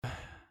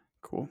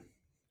cool.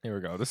 Here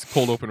we go. This is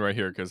cold open right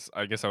here because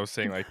I guess I was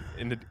saying like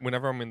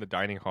whenever I'm in the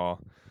dining hall,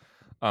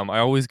 I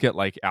always get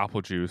like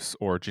apple juice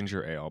or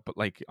ginger ale. But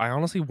like I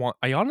honestly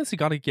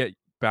got to get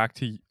back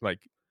to like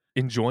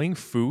enjoying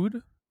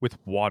food with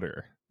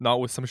water, not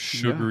with some Yeah.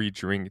 sugary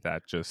drink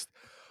that just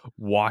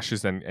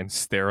washes and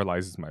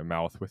sterilizes my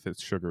mouth with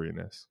its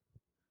sugariness.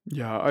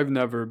 Yeah, I've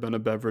never been a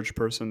beverage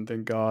person,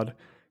 thank God,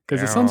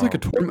 because it sounds like a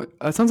Damn. torment.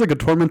 That sounds like a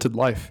tormented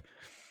life.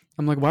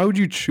 I'm like, why would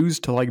you choose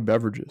to like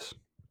beverages?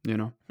 You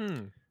know,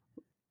 Hmm.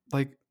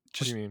 like What do you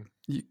just. mean?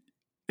 You,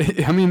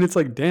 I mean, it's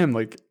like, damn.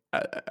 Like,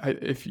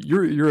 if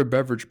you're a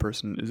beverage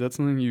person, is that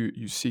something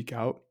you seek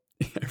out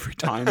every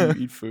time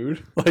you eat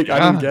food? Like, I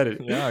don't Yeah. get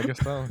it. Yeah. I guess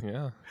so.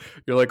 Yeah.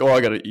 You're like, oh,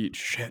 I gotta eat.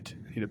 Shit,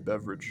 I need a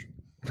beverage.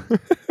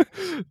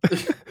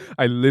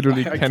 I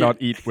literally I can't. cannot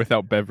eat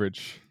without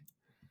beverage.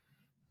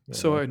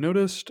 So Yeah. I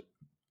noticed.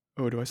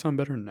 Oh, do I sound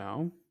better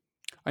now?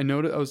 I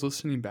noticed. I was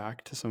listening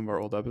back to some of our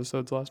old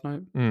episodes last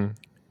night, Mm.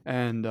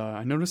 and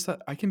I noticed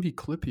that I can be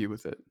clippy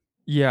with it.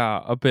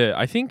 Yeah, a bit.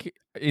 I think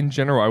in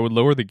general I would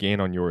lower the gain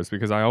on yours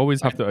because I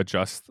always I have to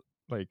adjust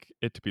like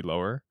it to be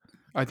lower.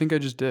 I think I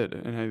just did,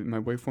 and my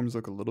waveforms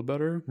look a little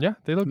better Yeah,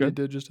 they look than they good.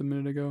 did just a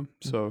minute ago.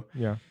 Mm, So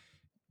yeah.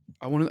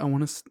 I want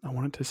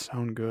it to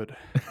sound good.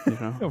 You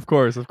know, Of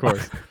course, of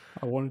course.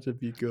 I want it to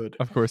be good.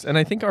 Of course. And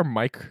I think our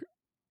mic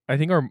I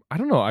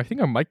don't know, I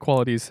think our mic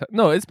qualities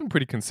no, it's been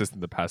pretty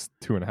consistent the past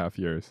 2.5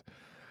 years.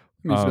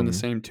 I mean, it's been the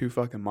same two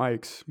fucking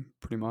mics,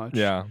 pretty much.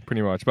 Yeah,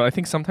 pretty much. But I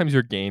think sometimes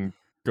your gain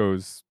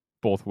goes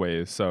both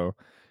ways. So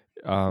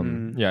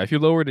Mm, yeah, if you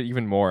lowered it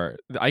even more,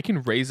 I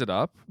can raise it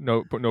up,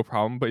 no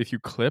problem. But if you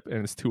clip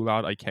and it's too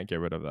loud, I can't get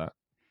rid of that.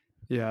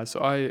 yeah,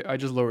 so I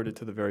just lowered it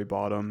to the very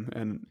bottom,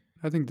 and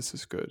I think this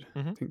is good.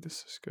 Mm-hmm. I think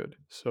this is good.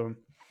 So,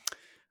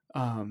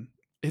 um,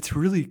 it's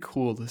really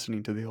cool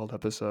listening to the old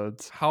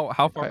episodes. How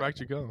far I back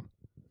did you go?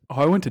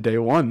 I went to day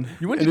one,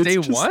 You went to and it's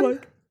day just one?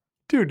 like,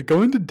 dude,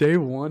 going to day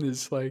one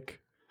is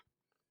like,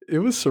 it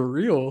was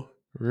surreal.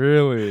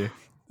 Really?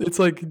 It's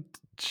like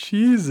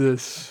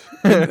Jesus,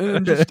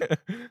 and just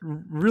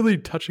really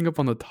touching up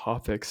on the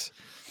topics.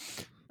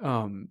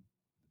 Um,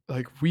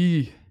 like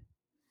we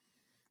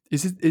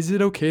is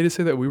it okay to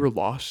say that we were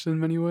lost in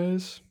many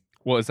ways?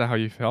 Well, is that how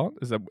you felt?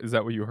 Is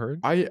that what you heard?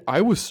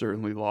 I was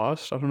certainly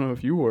lost. I don't know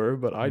if you were,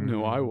 but I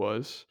know I Mm.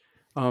 was.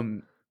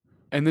 Um,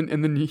 and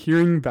then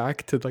hearing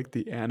back to like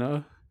the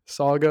Anna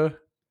saga.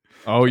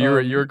 Oh, you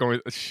were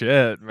going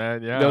shit,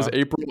 man. That was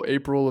Yeah.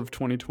 April of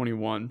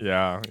 2021.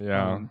 Yeah,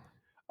 yeah. Um,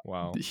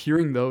 Wow.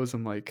 hearing those,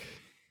 I'm like,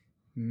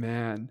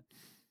 man,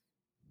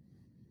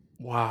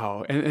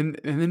 wow. And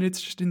then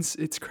it's just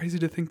it's crazy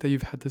to think that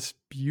you've had this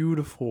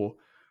beautiful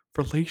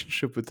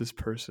relationship with this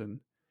person,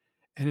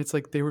 and it's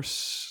like they were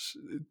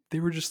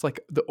just like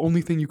the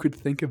only thing you could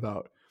think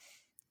about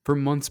for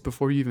months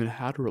before you even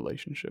had a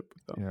relationship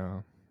with them.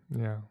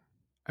 Yeah. Yeah.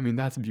 I mean,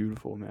 that's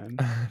beautiful, man.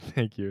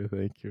 Thank you.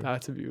 Thank you.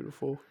 That's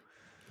beautiful.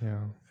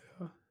 Yeah.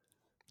 Yeah.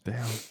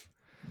 Damn.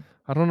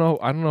 I don't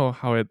know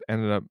how it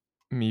ended up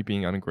me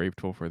being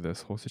ungrateful for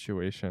this whole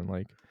situation.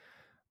 Like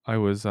I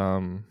was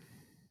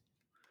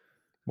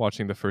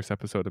watching the first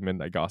episode of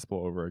Midnight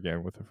Gospel over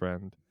again with a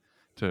friend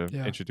to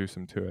Yeah. introduce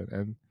him to it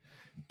and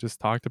just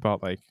talked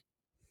about like,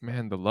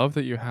 man, the love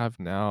that you have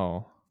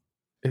now,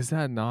 is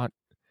that not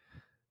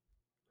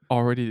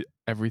already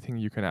everything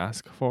you can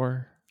ask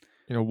for?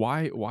 You know,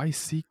 why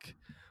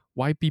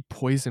be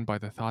poisoned by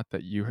the thought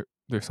that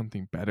there's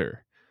something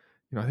better?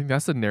 You know, I think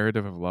that's the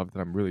narrative of love that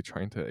I'm really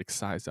trying to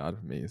excise out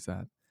of me is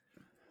that,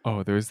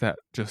 oh, there's that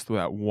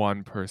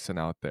one person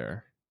out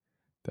there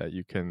that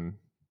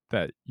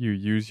you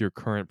use your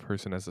current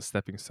person as a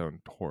stepping stone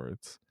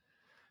towards.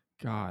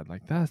 God,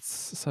 like that's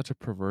such a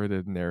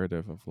perverted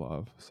narrative of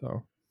love.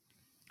 So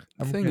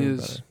The I'm thing getting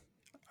is,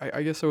 better.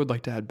 I guess I would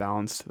like to add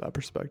balance to that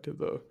perspective,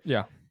 though,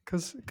 Yeah.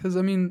 because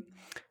I mean,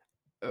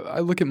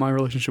 I look at my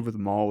relationship with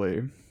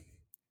Molly,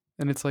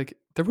 and it's like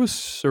there was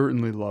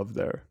certainly love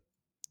there.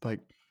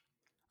 Like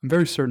I'm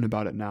very certain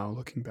about it now,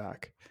 looking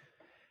back.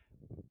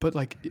 But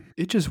like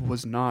it just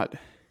was not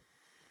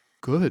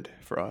good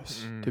for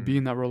us to be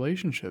in that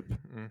relationship,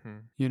 Mm-hmm.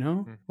 you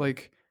know? Mm-hmm.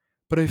 Like,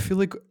 but I feel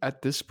like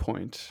at this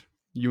point,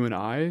 you and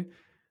I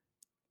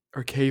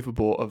are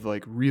capable of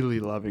like really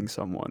loving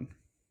someone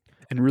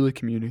and really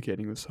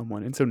communicating with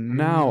someone. And so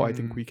now I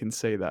think Mm. we can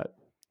say that.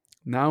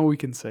 Now we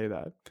can say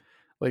that.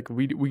 Like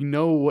we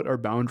know what our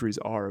boundaries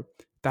are.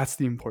 That's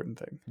the important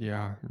thing.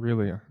 Yeah,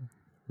 really,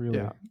 really.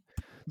 Yeah.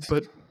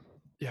 But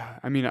yeah,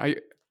 I mean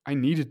I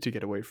needed to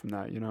get away from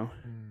that, you know.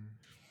 Mm.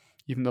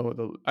 Even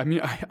though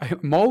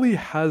Molly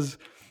has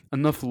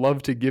enough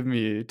love to give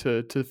me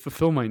to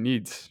fulfill my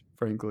needs,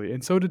 frankly,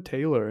 and so did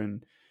Taylor,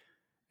 and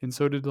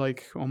so did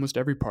like almost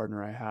every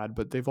partner I had,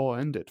 but they've all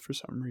ended for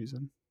some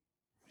reason,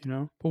 you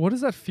know. But what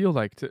does that feel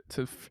like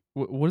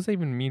what does that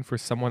even mean for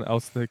someone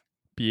else to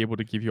be able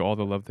to give you all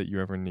the love that you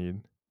ever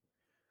need?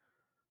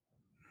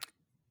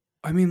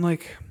 I mean,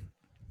 like,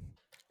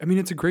 I mean,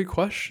 it's a great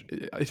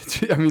question.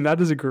 I mean,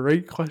 that is a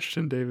great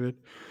question, David.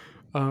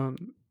 Um,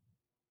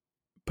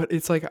 but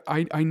it's like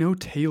I know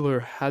Taylor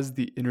has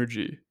the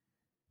energy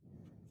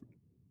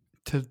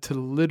to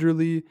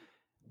literally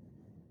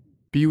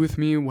be with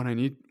me when I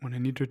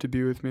need her to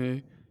be with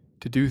me,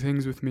 to do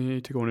things with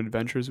me, to go on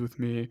adventures with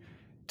me,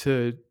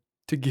 to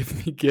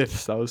give me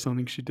gifts. That was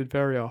something she did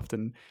very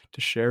often,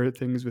 to share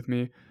things with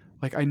me.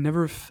 Like I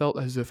never felt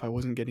as if I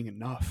wasn't getting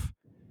enough.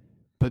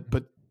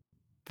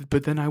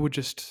 But then I would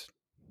just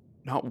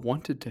not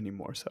want it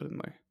anymore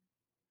suddenly.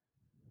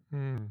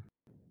 Hmm.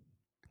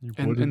 You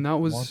And wouldn't that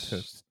want it.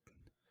 was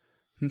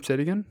say it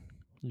again?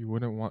 You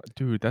wouldn't want,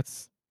 dude.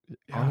 That's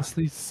Yeah.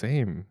 honestly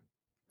same.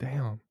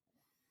 Damn.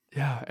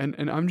 Yeah, and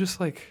I'm just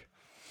like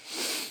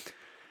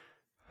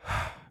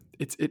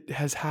it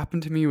has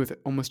happened to me with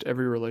almost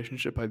every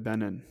relationship I've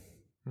been in.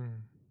 Hmm.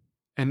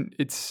 And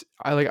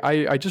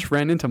I just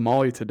ran into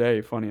Molly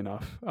today, funny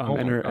enough. Oh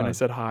my And I god,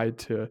 said hi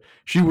to,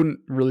 she wouldn't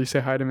really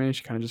say hi to me.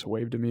 She kind of just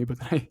waved at me, but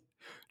then I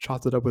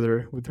chopped it up with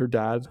her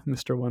dad,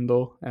 Mr.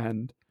 Wendell,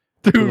 and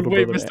her dude. little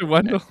Wait, brother. Mr.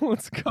 Wendell,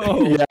 let's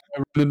go. Yeah,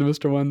 I ran into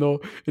Mr. Wendell,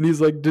 and he's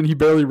like, didn't he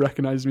barely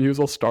recognize me? He was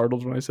all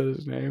startled when I said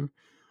his name.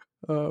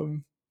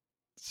 Um,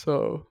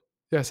 so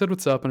yeah, I said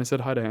what's up, and I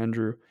said hi to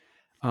Andrew.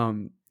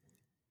 Um,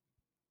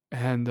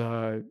 and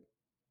I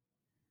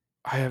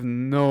have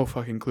no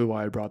fucking clue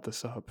why I brought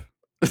this up.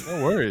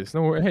 No worries.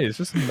 No worries. Hey, it's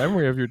just a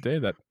memory of your day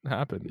that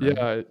happened, man.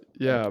 Yeah, Yeah.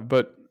 yeah,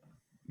 but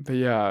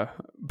yeah,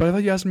 but I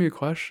thought you asked me a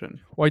question.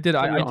 Well, I did.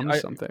 I thought you were onto Well,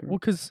 something.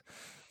 because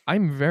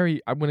I'm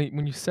very.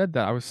 When you said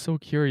that, I was so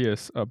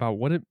curious about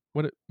what it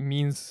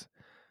means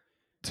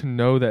to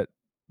know that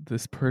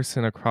this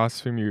person across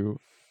from you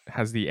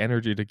has the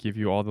energy to give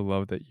you all the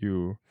love that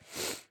you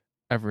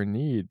ever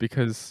need.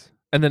 Because,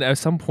 and then at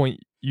some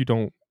point you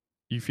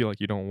feel like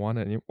you don't want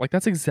it anymore. Like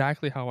that's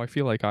exactly how I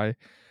feel like I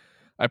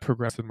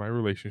progressed in my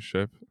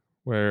relationship,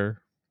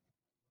 where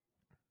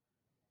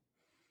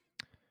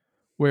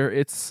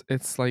it's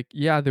like,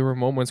 yeah, there were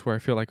moments where I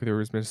feel like there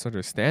was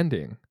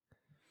misunderstanding,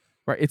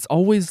 right? It's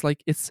always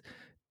like it's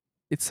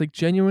like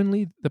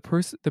genuinely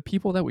the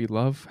people that we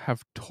love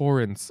have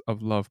torrents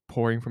of love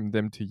pouring from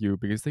them to you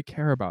because they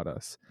care about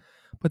us.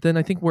 But then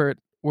I think where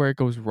it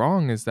goes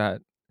wrong is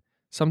that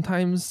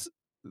sometimes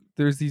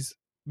there's these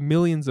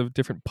millions of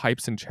different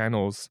pipes and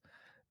channels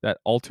that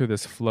alter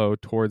this flow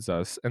towards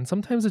us, and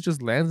sometimes it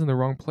just lands in the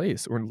wrong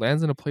place, or it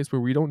lands in a place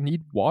where we don't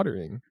need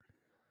watering.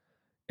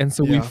 And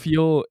so Yeah,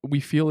 we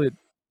feel it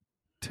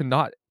to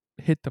not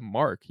hit the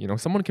mark. You know,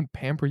 someone can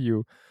pamper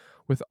you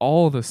with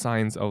all the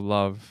signs of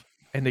love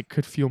and it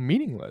could feel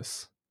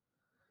meaningless.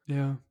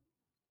 yeah,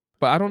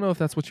 But I don't know if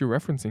that's what you're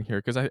referencing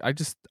here, because I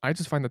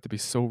just find that to be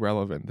so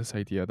relevant, this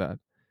idea that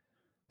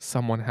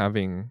someone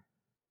having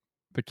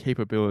the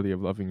capability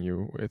of loving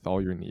you with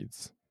all your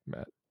needs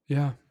met.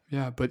 yeah,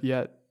 yeah. But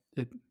yet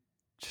it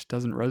just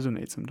doesn't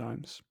resonate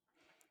sometimes.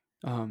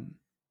 Um,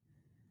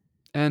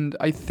 and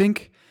I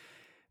think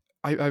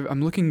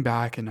I'm looking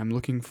back and I'm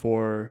looking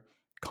for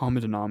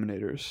common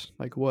denominators.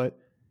 Like what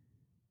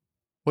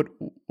what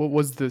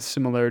was the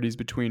similarities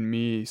between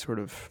me sort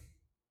of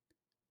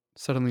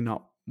suddenly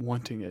not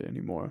wanting it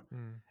anymore?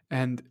 Mm.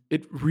 And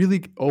it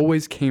really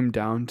always came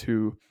down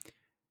to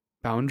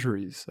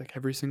boundaries, like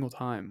every single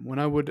time. When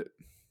I would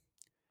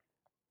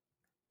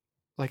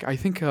like I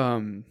think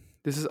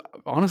this has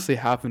honestly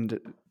happened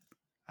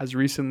as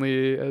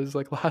recently as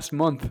like last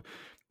month.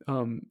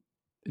 Um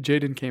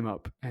Jaden came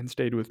up and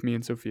stayed with me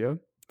and Sophia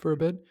for a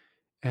bit,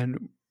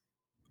 and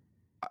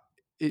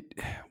it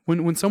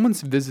when someone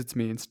visits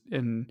me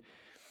and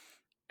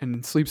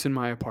sleeps in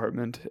my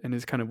apartment and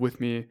is kind of with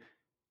me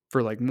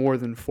for like more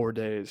than 4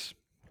 days.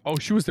 Oh,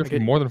 she was there I for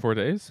get more than 4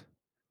 days?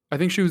 I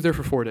think she was there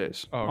for 4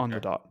 days Oh, on the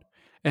okay. dot.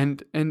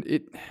 And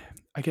it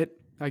I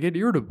get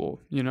irritable,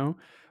 you know?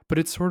 But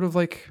it's sort of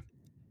like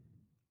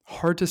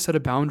hard to set a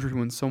boundary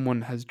when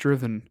someone has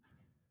driven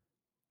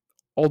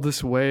all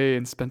this way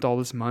and spent all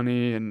this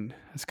money and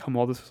has come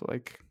all this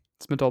like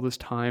spent all this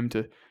time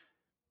to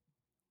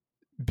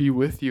be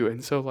with you.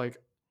 And so like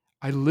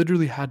I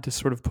literally had to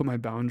sort of put my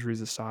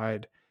boundaries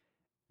aside,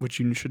 which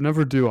you should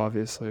never do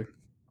obviously.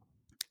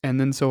 And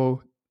then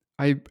so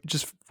I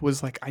just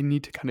was like I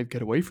need to kind of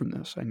get away from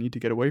this. I need to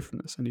get away from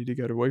this. I need to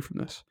get away from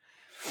this.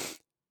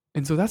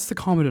 And so that's the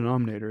common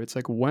denominator. It's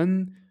like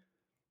when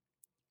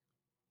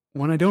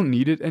I don't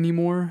need it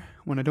anymore,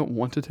 when I don't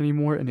want it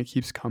anymore and it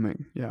keeps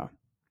coming. Yeah.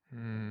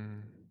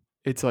 Mm.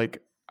 It's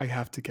like I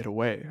have to get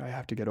away. I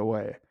have to get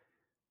away,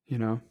 you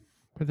know?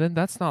 But then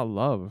that's not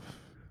love,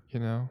 you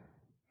know?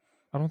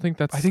 I don't think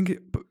I that's. think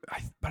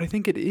but I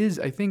think it is.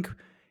 I think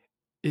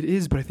it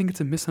is, but I think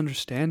it's a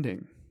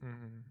misunderstanding,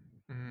 Mm.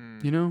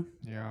 Mm. you know?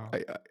 Yeah. I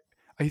I,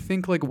 I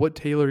think like what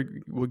Taylor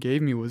what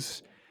gave me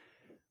was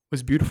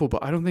beautiful,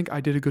 but I don't think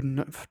I did a good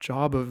enough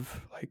job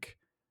of like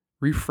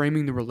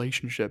reframing the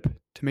relationship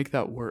to make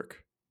that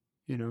work,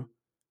 you know?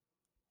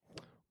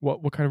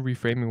 What kind of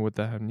reframing would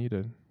that have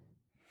needed?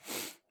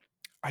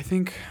 I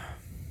think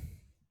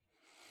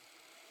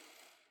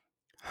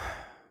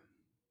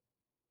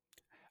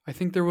I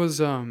think there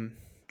was I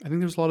think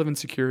there was a lot of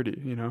insecurity,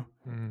 you know?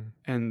 Mm.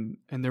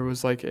 And there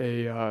was like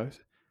a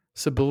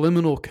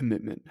subliminal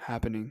commitment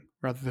happening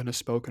rather than a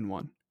spoken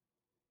one.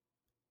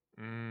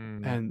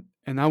 Mm.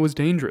 and that was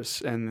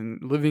dangerous. And then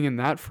living in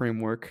that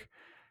framework,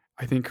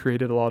 I think,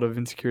 created a lot of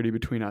insecurity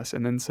between us.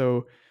 And then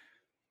so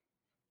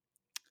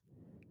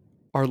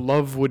our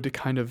love would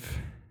kind of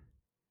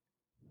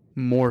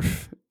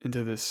morph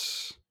into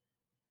this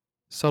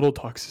subtle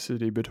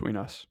toxicity between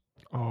us,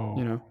 you Oh,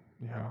 know.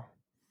 yeah.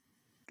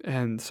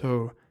 And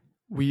so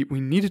we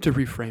needed to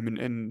reframe,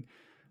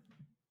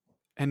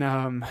 and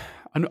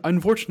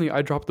unfortunately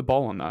I dropped the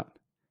ball on that.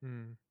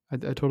 Mm. I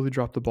totally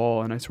dropped the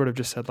ball, and I sort of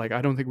just said, like,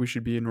 I don't think we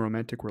should be in a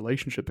romantic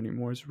relationship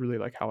anymore. Is really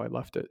like how I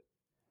left it.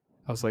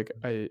 I was like,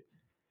 but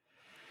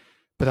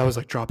that was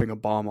like dropping a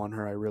bomb on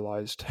her. I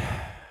realized.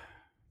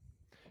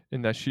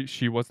 And that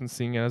she wasn't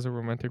seeing it as a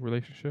romantic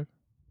relationship,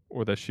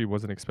 or that she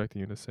wasn't expecting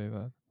you to say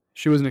that.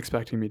 She wasn't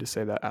expecting me to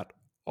say that at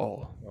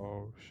all.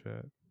 Oh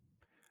shit.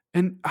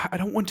 And I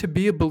don't want to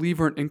be a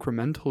believer in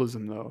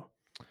incrementalism, though.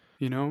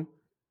 You know,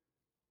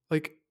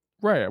 like,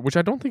 Right, which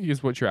I don't think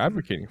is what you're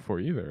advocating for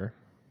either.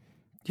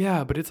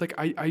 yeah, but it's like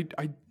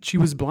she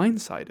was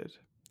blindsided,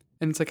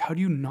 and it's like, how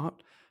do you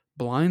not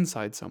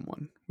blindside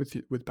someone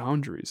with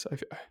boundaries?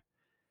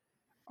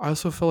 I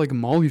also felt like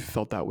Molly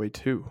felt that way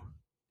too.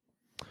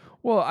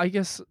 Well, I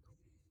guess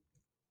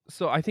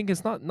so. I think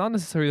it's not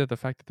necessarily that the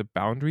fact that the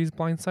boundaries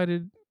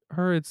blindsided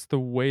her; it's the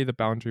way the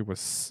boundary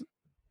was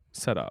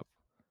set up,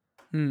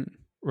 Hmm.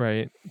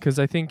 right? Because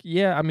I think,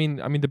 yeah, I mean,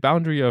 the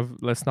boundary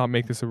of let's not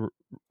make this a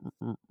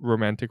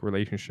romantic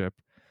relationship.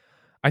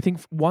 I think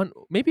one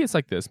maybe it's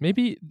like this.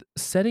 Maybe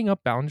setting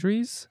up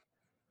boundaries,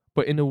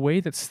 but in a way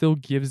that still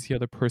gives the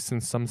other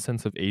person some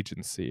sense of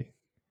agency,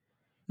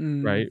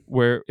 Hmm. right?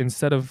 Where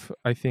instead of,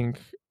 I think,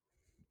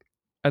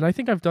 and I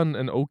think I've done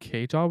an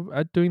okay job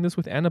at doing this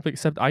with Anna, but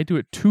except I do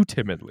it too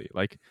timidly.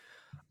 Like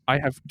I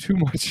have too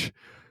much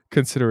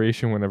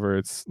consideration whenever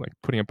it's like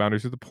putting up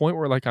boundaries, to the point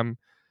where like I'm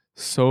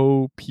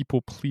so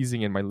people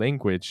pleasing in my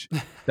language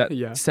that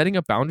Yeah. setting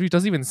a boundary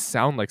doesn't even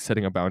sound like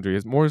setting a boundary.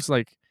 It's more just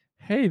like,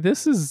 hey,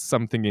 this is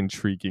something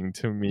intriguing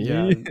to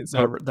Yeah, me.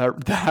 So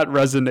that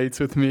resonates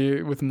with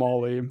me, with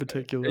Molly in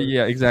particular.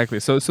 yeah, exactly.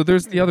 So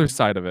there's the other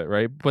side of it,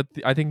 right? But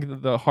I think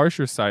the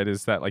harsher side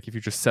is that like if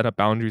you just set up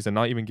boundaries and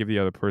not even give the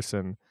other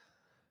person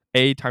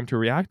A, time to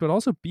react, but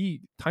also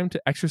B, time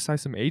to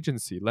exercise some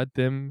agency. Let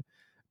them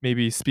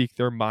maybe speak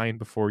their mind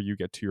before you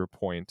get to your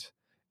point,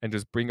 and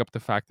just bring up the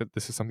fact that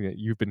this is something that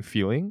you've been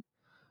feeling.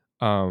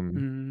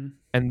 Um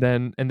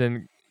Mm. and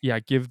then yeah,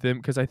 give them,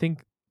 because I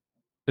think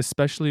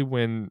especially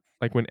when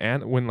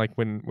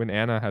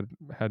Anna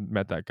had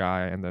met that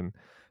guy and then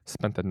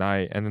spent the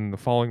night, and then the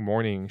following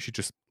morning she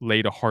just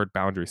laid a hard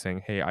boundary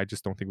saying, hey, I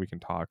just don't think we can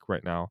talk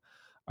right now.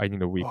 I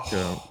need a week to,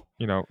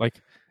 Oh,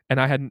 like, and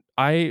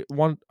I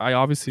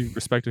obviously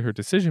respected her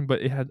decision,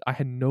 but I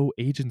had no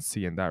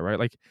agency in that, right?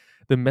 Like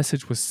the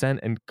message was sent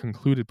and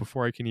concluded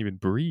before I can even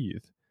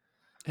breathe.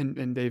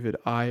 and David,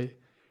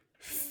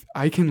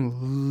 I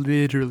can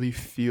literally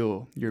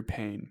feel your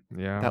pain.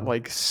 Yeah. That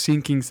like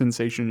sinking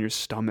sensation in your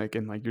stomach,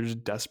 and like you're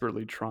just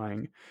desperately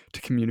trying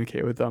to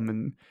communicate with them,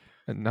 and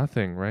And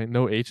nothing, right?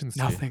 No agency.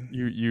 nothing.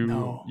 You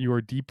No.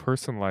 are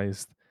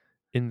depersonalized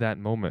in that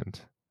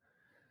moment.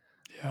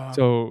 Yeah.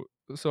 So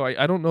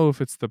I don't know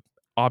if it's the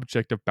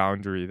object of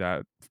boundary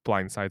that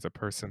blindsides a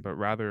person, but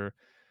rather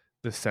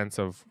the sense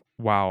of,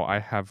 wow, I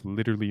have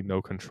literally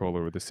no control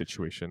over the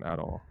situation at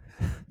all.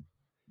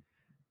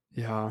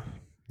 Yeah.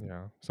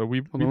 Yeah. So we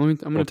Hold we on, I'm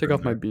gonna both take been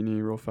off my there.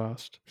 beanie real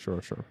fast.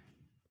 Sure, sure.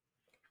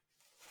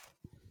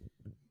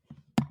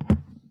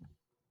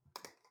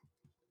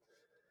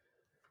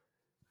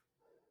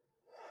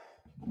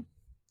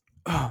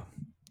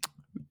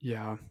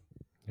 Yeah.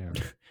 Yeah.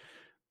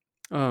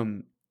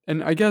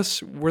 And I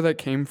guess where that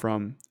came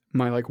from,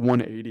 my like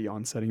 180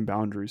 on setting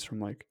boundaries,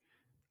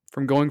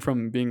 from going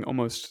from being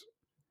almost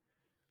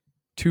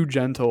too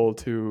gentle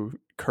to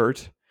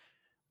curt,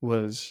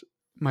 was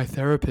my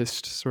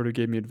therapist sort of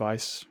gave me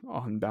advice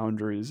on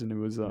boundaries, and it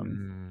was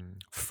Mm,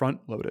 front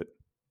load it.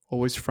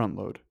 Always front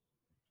load.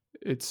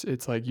 It's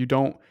like, you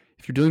don't,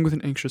 if you're dealing with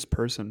an anxious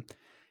person,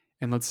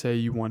 and let's say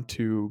you want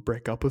to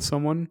break up with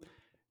someone,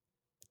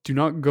 do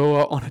not go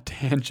out on a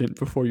tangent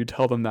before you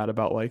tell them that,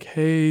 about like,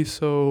 hey,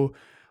 so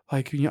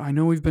like, I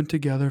know we've been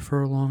together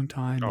for a long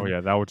time, oh yeah,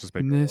 that would just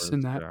make and it this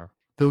and worse. that. Yeah.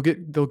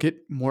 They'll get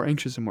more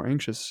anxious and more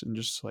anxious, and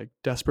just like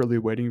desperately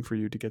waiting for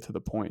you to get to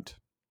the point,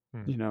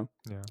 Mm, you know.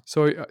 yeah.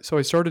 So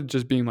I started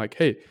just being like,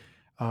 hey,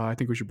 I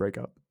think we should break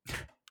up,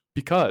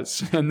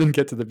 because, and then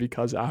get to the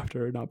because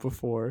after, not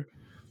before,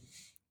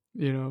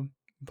 you know.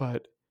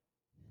 But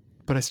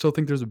I still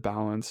think there's a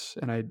balance,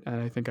 and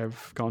I think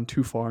I've gone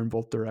too far in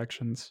both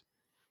directions.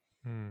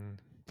 Mm.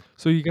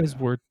 So you guys Yeah.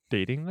 were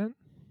dating then?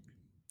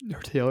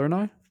 Or Taylor and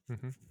I,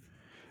 Mm-hmm.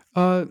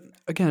 uh,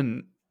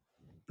 again,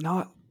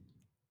 not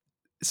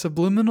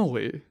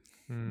subliminally,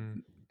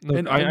 Mm. No,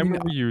 and I I mean,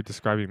 remember you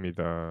describing me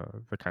the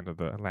kind of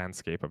the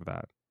landscape of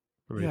that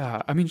yeah,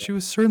 relationship. I mean, she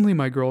was certainly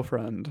my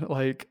girlfriend.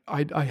 Like,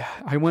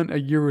 I went a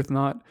year with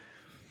not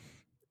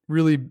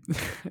really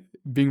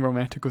being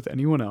romantic with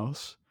anyone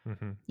else,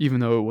 Mm-hmm. even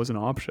though it was an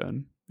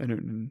option,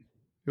 and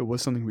it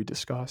was something we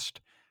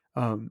discussed.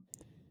 Um,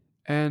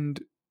 and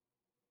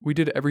we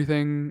did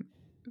everything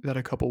that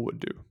a couple would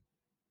do.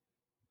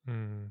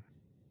 Mm.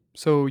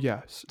 So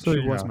yes, So she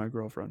was yeah, my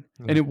girlfriend,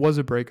 yeah, and it was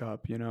a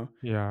breakup, you know.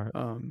 yeah.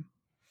 Um,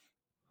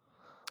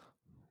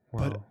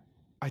 but Wow.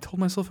 I told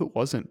myself it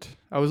wasn't.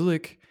 I was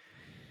like,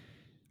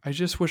 I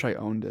just wish I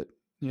owned it,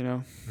 you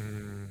know.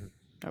 Mm.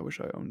 I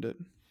wish I owned it.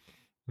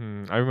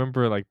 I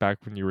remember like back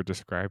when you were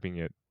describing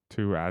it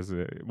too as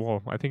a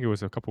well, I think it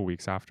was a couple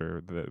weeks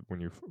after that when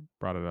you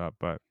brought it up,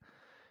 but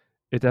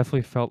it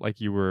definitely felt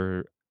like you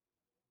were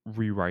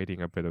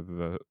rewriting a bit of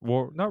the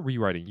well, not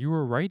rewriting. You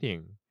were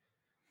writing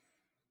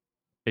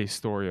a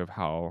story of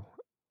how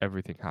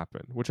everything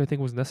happened, which I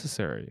think was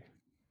necessary,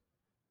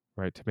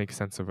 right, to make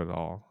sense of it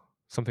all.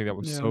 Something that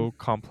was Yeah, so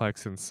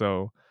complex and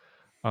so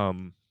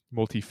um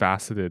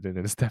multifaceted in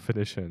its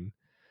definition.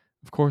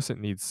 Of course it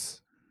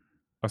needs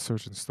a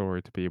certain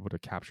story to be able to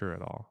capture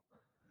it all.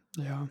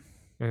 yeah,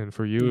 And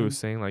for you, it yeah, was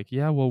saying like,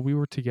 yeah, well, we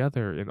were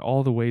together in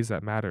all the ways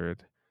that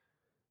mattered.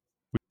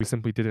 We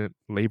simply didn't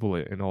label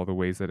it in all the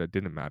ways that it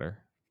didn't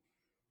matter.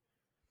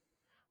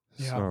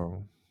 yeah,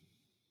 So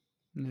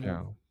yeah,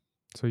 yeah.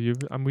 So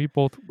we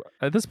both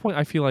at this point.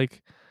 I feel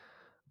like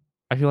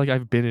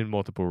I've been in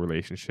multiple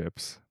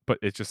relationships, but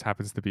it just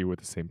happens to be with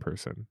the same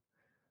person.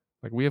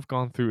 Like we have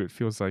gone through. It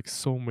feels like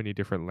so many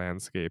different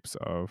landscapes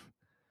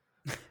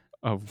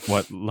of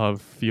what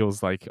love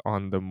feels like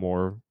on the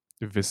more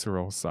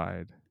visceral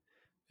side.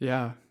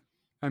 yeah.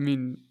 I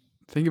mean,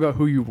 think about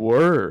who you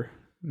were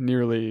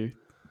nearly.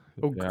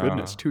 Oh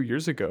goodness, Yeah. 2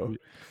 years ago. Y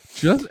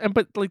Just and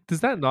but, like,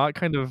 does that not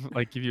kind of,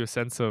 like, give you a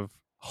sense of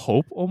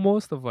hope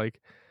almost of,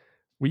 like,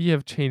 we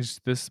have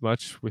changed this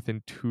much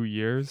within 2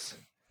 years?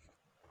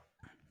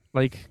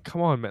 Like,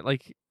 come on, man,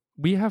 like,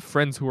 we have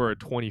friends who are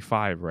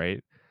 25,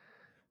 right?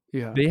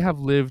 Yeah, They have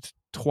lived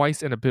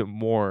twice and a bit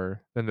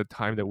more than the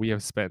time that we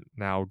have spent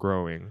now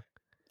growing.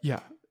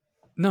 yeah.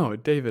 No,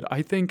 David,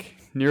 I think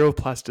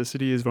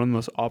neuroplasticity is one of the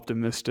most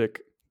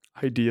optimistic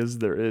ideas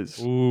there is.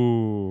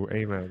 Ooh,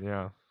 amen,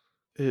 yeah.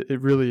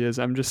 It really is.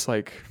 I'm just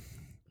like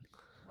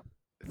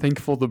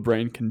thankful the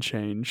brain can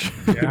change.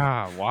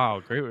 Yeah, wow,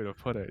 great way to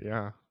put it,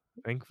 yeah.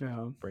 Thankful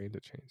Yeah. brain to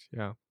change,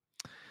 yeah.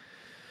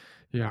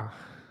 Yeah.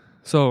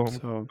 So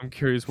So, I'm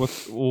curious, what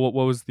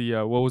was the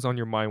what was on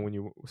your mind when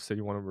you said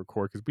you want to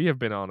record? Because we have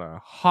been on a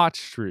hot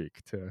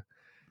streak to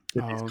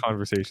get these uh,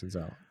 conversations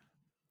out.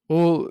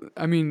 well,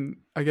 I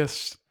mean, I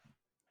guess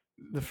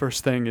the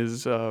first thing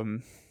is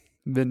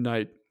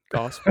Midnight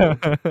Gospel,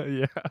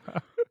 Yeah,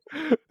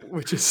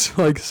 which is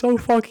like so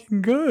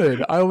fucking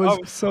good. I was,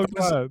 I'm so I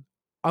was, glad.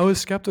 I was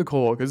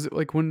skeptical because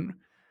like when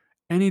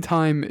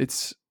anytime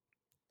it's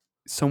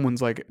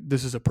someone's like,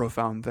 this is a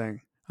profound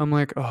thing, I'm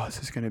like, oh,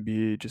 this is gonna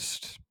be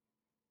just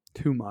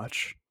too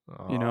much,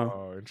 you know.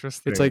 Oh, It's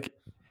interesting. like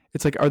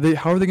it's like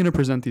how are they going to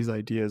present these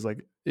ideas?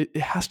 Like it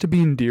has to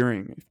be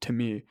endearing to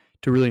me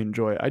to really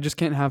enjoy it. I just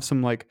can't have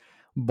some like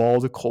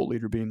bald cult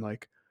leader being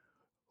like,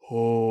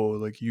 "Oh,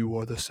 like you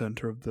are the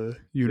center of the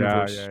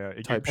Yeah, universe" yeah, yeah.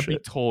 You type can't be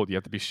shit. told, you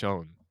have to be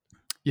shown.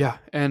 Yeah,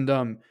 and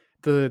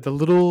the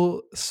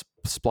little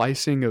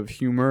splicing of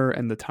humor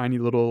and the tiny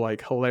little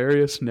like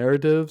hilarious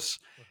narratives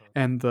Uh-huh.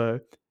 and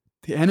the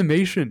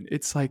animation,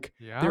 it's like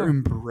Yeah, they're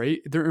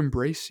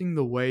embracing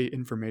the way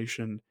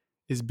information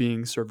is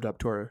being served up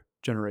to our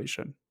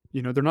generation.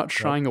 You know, they're not yep.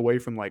 shying away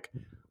from like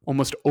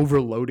almost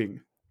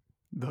overloading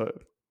the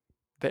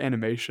the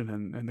animation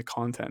and the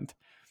content.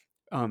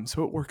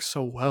 So it works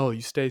so well.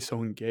 You stay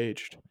so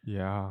engaged.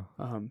 Yeah,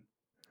 Um,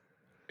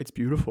 it's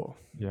beautiful.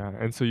 yeah.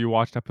 And so you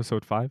watched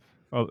episode 5?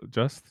 Oh,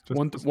 just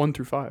episode. 1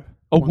 through 5.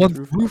 Oh, One 1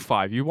 through through 5.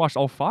 5. You watched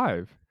all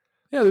 5.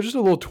 Yeah, they're just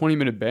a little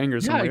 20-minute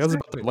bangers. So I'm Yeah, like, that's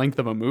about exactly. the length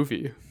of a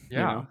movie, you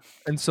Yeah. know?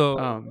 And so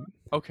Um,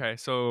 okay,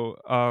 so,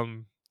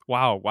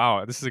 wow,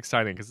 wow, this is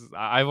exciting 'cause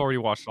I've already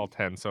watched all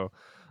 10, so,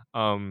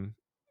 um,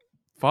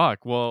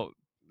 fuck, well,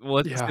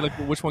 let's just say, yeah. like,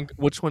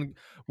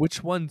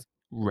 which one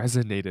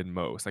resonated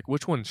most? Like,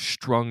 which one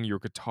strung your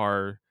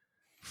guitar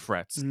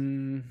frets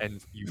Mm,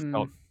 and mm, you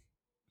felt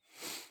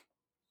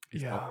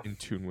yeah. in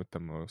tune with the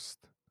most?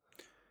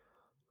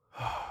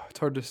 It's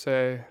hard to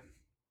say.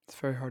 It's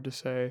very hard to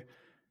say.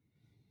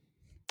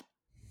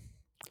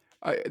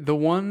 The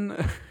one,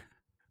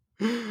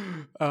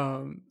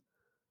 um,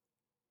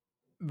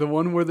 the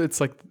one where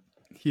it's like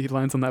he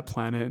lands on that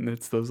planet and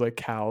it's those like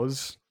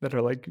cows that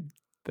are like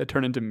that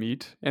turn into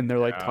meat and they're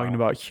like Yeah, talking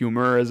about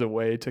humor as a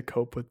way to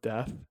cope with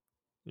death.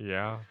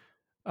 yeah,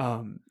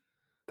 Um,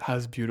 that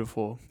was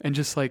beautiful and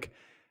just like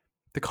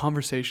the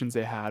conversations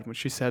they had when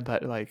she said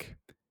that like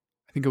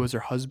I think it was her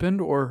husband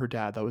or her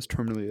dad that was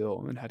terminally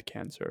ill and had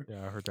cancer.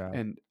 yeah, her dad.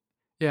 And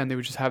yeah, and they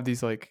would just have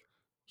these like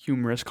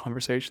humorous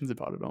conversations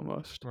about it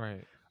almost.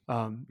 Right.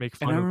 Make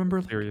And fun I of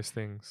remember like, serious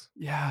things.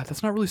 yeah,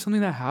 that's not really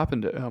something that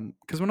happened.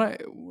 Because when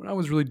I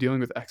was really dealing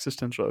with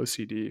existential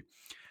OCD,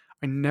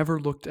 I never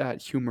looked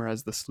at humor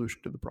as the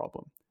solution to the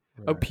problem.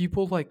 Right.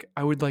 People like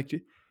I would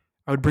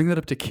bring that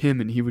up to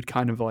Kim, and he would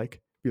kind of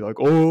like be like,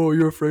 "Oh,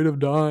 you're afraid of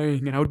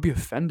dying," and I would be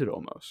offended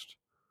almost.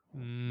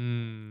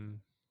 Mm,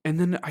 And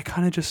then I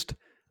kind of just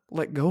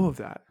let go of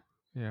that.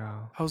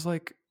 yeah, I was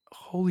like,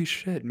 "Holy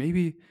shit,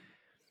 maybe."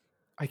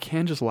 I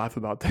can just laugh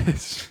about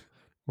this.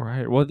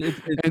 Right. Well,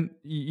 And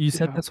you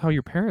said yeah, that's how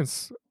your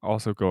parents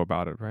also go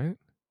about it, right?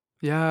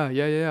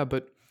 yeah.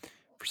 But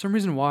for some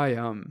reason, why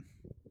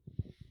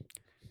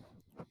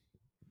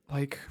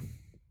like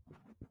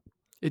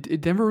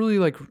it never really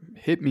like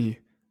hit me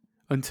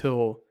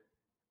until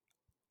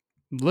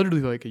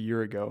literally like a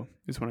year ago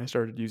is when I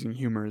started using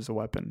humor as a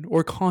weapon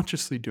or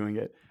consciously doing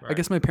it. I Right.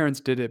 guess my parents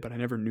did it, but I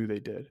never knew they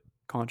did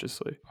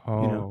consciously. You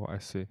know. Oh, I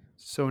see.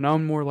 So now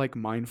I'm more like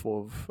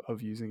mindful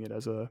of using it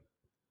as a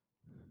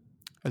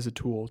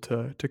tool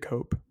to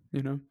cope.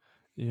 You know.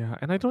 Yeah,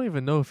 and I don't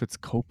even know if it's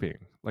coping.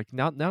 Like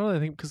now that I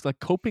think, because like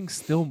coping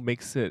still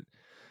makes it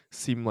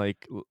seem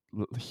like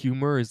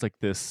humor is like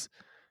this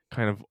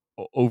kind of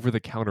over the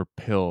counter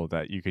pill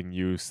that you can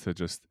use to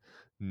just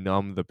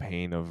numb the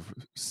pain of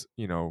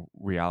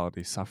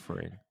reality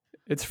suffering.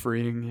 It's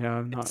freeing.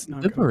 Yeah, It's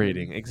not coping.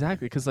 liberating,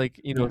 exactly, because like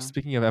Yeah.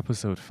 speaking of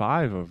episode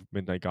 5 of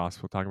Midnight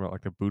Gospel, talking about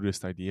like the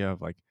Buddhist idea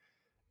of like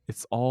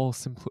it's all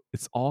simple.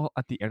 It's all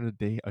at the end of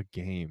the day a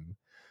game.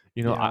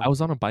 Yeah. I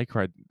was on a bike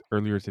ride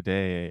earlier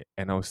today,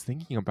 and I was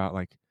thinking about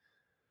like,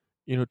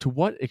 to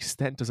what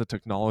extent does a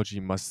technology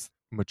must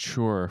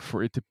mature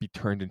for it to be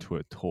turned into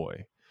a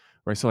toy,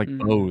 right? So like Mm.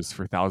 bows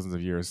for thousands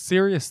of years,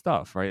 serious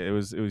stuff, right? It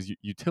was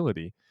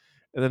utility,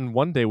 and then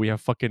one day we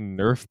have fucking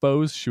Nerf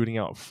bows shooting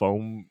out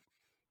foam,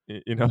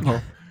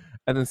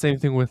 and then same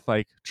thing with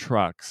like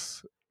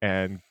trucks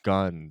and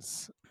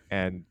guns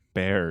and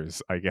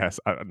bears. I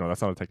guess I don't know.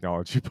 That's not a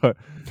technology, but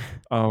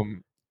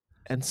um,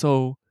 and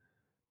so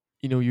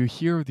you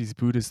hear these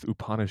Buddhist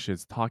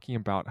Upanishads talking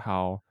about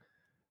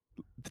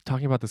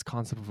this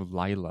concept of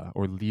lila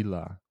or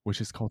lila, which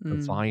is called Mm.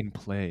 divine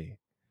play.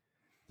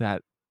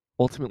 That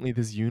ultimately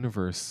this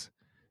universe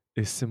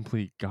is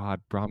simply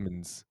God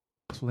Brahman's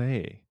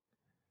play.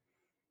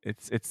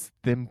 It's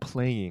them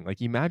playing.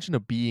 Like imagine a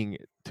being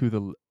to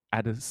the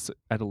at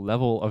a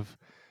level of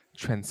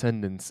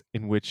transcendence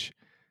in which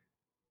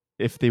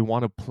if they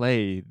want to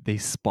play, they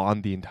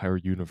spawn the entire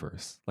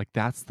universe. Like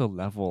that's the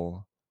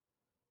level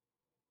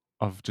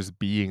of just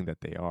being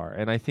that they are.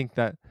 And I think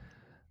that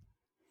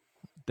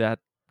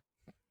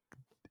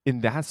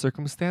in that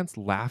circumstance,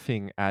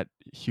 laughing at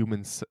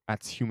human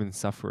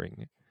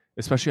suffering,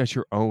 especially at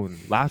your own,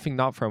 laughing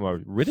not from a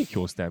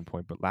ridicule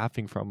standpoint, but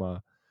laughing from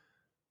a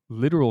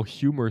literal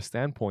humor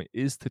standpoint,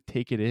 is to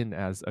take it in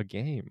as a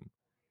game,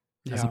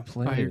 as a Yeah, I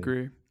play.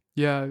 agree.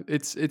 Yeah,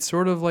 it's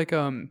sort of like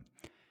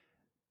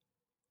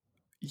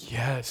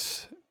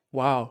yes.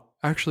 Wow.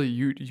 Actually,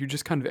 you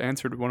just kind of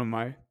answered one of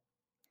my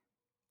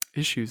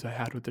issues I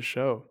had with the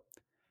show.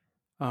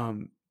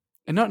 Um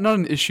and not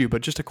an issue,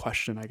 but just a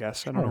question, I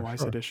guess. I don't know Sure, why I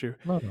sure. said issue.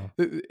 No, no.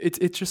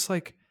 It's just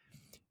like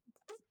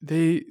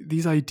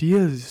these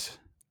ideas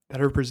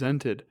that are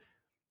presented,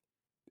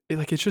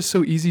 it's just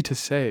so easy to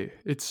say.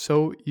 It's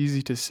so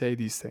easy to say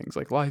these things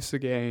like life's a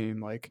game,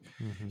 like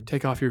Mhm.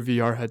 take off your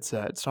VR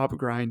headset, stop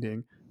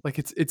grinding. Like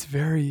it's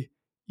very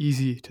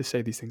easy to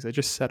say these things. I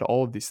just said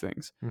all of these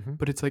things. Mhm.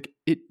 But it's like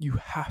you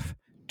have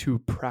to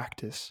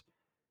practice.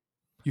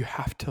 You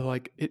have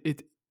to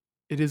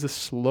it is a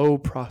slow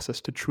process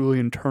to truly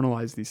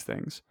internalize these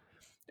things.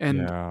 And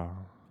Yeah.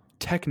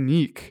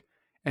 technique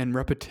and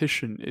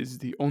repetition is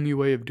the only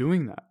way of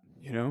doing that,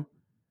 you know?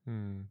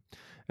 Mm.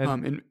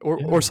 And And yeah.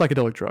 or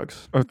psychedelic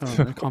drugs, a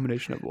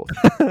combination of both.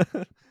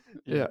 Yeah.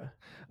 Yeah.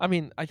 I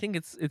mean, I think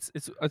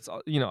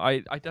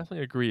I definitely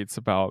agree it's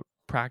about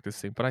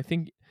practicing, but I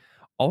think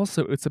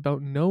also it's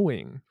about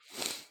knowing.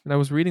 And I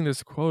was reading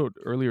this quote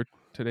earlier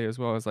today as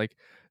well as like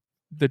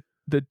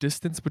the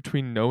distance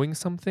between knowing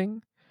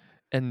something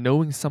and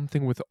knowing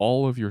something with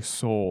all of your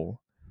soul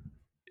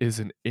is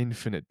an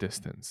infinite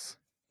distance.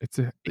 It's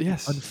an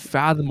Yes.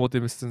 unfathomable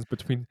distance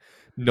between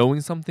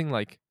knowing something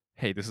like,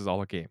 hey, this is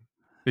all a game.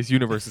 This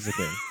universe is a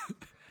game.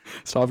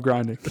 Stop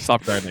grinding.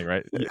 Stop grinding,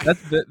 right? Yeah.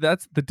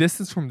 That's the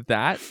distance from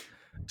that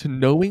to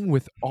knowing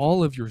with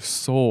all of your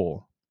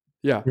soul,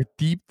 Yeah. with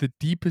the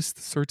deepest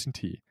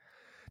certainty.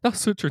 Not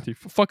certainty,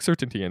 fuck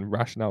certainty and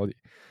rationality.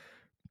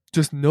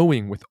 Just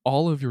knowing with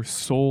all of your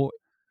soul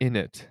in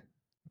it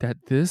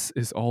that this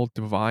is all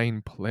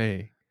divine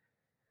play.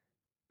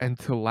 And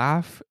to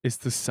laugh is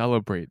to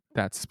celebrate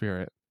that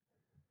spirit.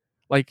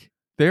 Like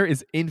there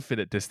is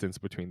infinite distance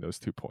between those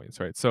 2 points,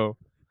 right? So,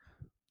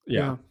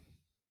 yeah.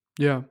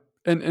 Yeah.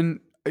 Yeah.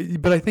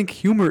 But I think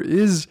humor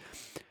is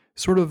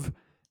sort of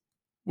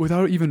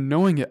without even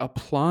knowing it,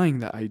 applying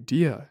that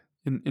idea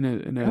in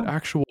an Yeah.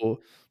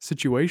 actual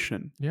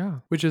situation, Yeah.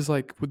 which is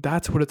like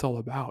that's what it's all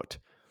about,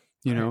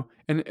 you Right. know.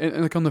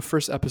 And like on the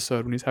first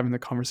episode when he's having the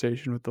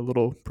conversation with the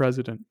little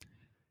president,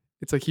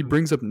 it's like he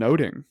brings up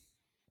noting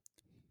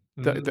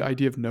the Mm,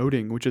 idea of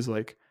noting, which is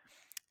like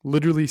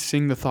literally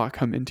seeing the thought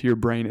come into your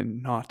brain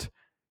and not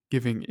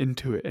giving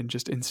into it, and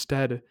just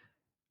instead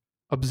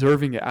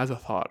observing it as a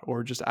thought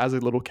or just as a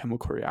little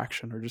chemical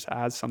reaction or just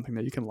as something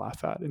that you can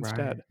laugh at right.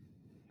 instead.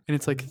 And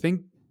it's like, Mhm.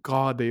 thank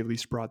God they at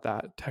least brought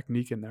that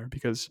technique in there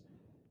because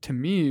to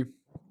me,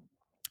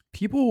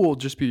 people will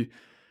just be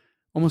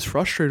almost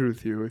frustrated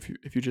with you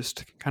if you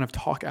just kind of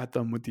talk at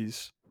them with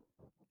these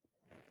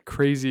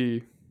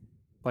crazy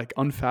like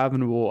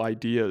unfathomable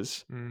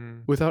ideas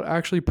Mm, without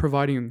actually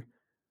providing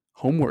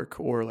homework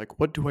or like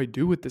what do I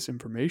do with this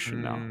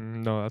information now,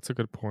 no, that's a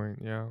good point.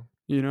 Yeah.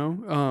 you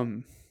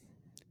know?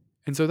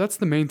 And so that's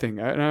the main thing.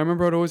 And I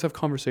remember I'd always have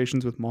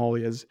conversations with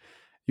Molly as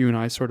you and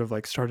I sort of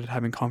like started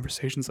having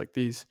conversations like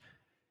these.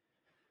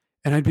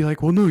 And I'd be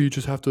like, well, no, you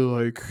just have to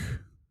like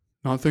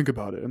not think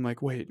about it. I'm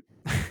like, wait,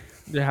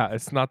 Yeah,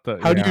 it's not the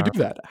how do you yeah. do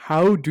that?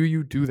 How do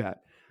you do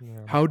that?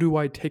 Yeah. How do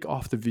I take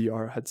off the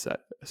VR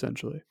headset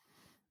essentially?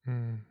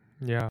 Mm,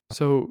 yeah.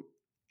 So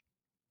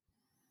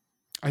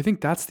I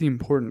think that's the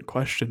important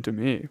question to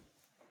me.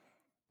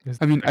 Is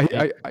I the mean,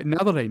 technique. I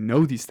now that I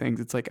know these things,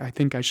 it's like I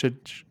think I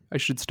should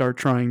start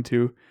trying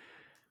to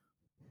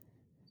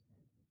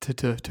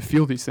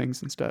feel these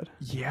things instead.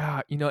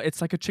 Yeah,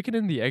 it's like a chicken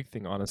and the egg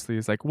thing, honestly.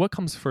 Is like what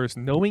comes first,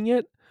 knowing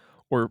it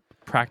or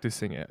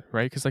practicing it,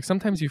 right? Because like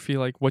sometimes you feel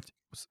like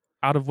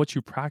out of what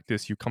you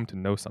practice, you come to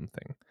know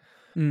something.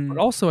 But Mm,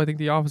 also, I think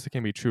the opposite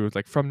can be true. It's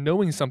like from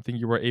knowing something,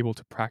 you were able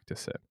to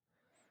practice it.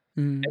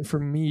 mm. And for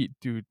me,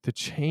 dude, the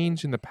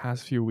change in the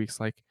past few weeks,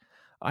 like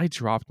I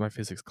dropped my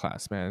physics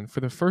class, man, for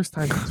the first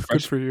time since Good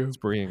freshman for you.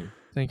 spring.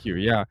 Thank you.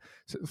 Yeah,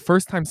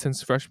 first time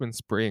since freshman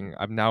spring,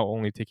 I'm now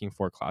only taking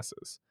 4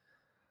 classes.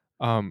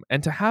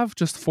 And to have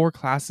just 4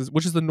 classes,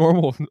 which is the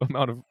normal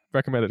amount of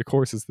recommended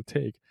courses to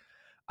take,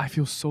 I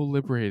feel so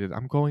liberated.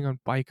 I'm going on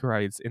bike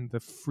rides in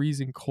the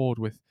freezing cold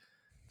with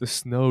the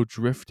snow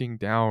drifting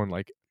down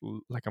like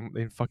I'm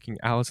in fucking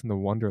Alice in the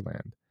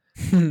Wonderland,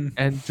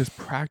 and just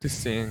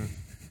practicing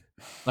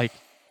like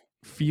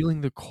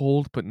feeling the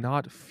cold but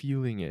not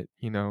feeling it,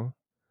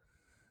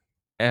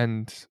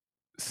 and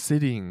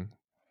sitting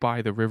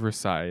by the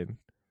riverside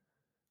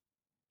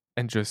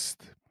and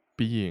just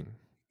being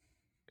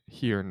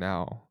here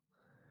now.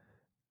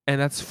 And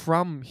that's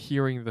from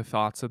hearing the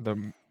thoughts and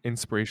the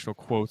inspirational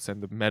quotes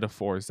and the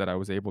metaphors that I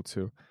was able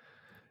to.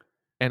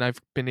 And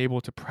I've been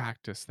able to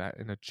practice that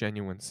in a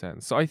genuine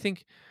sense. So I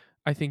think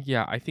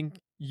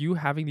you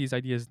having these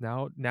ideas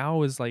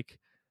now is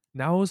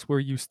where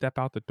you step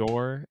out the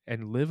door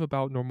and live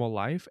about normal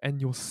life, and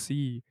you'll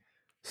see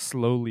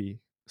slowly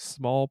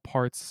small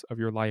parts of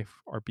your life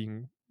are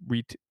being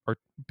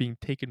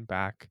taken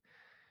back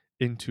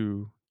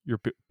into your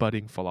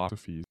budding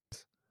philosophies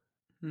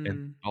and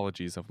Mm.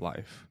 theologies of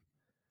life.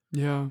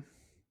 Yeah,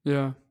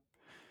 yeah,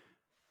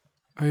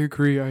 I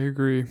agree. I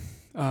agree.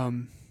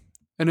 Um,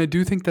 and I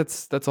do think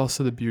that's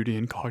also the beauty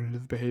in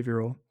cognitive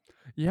behavioral.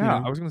 You Yeah,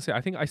 know, I was gonna say,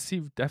 I think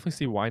definitely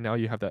see why now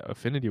you have that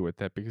affinity with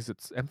that, because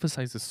it's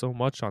emphasizes so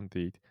much on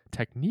the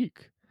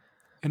technique.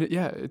 and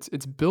yeah,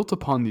 it's built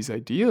upon these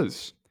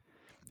ideas,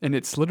 and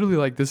it's literally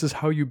like this is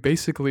how you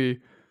basically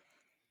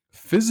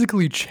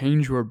physically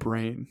change your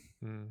brain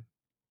Mm,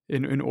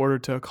 in order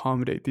to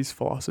accommodate these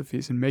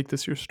philosophies and make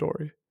this your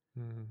story.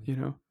 mm. You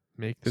know,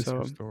 Make this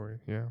your so story.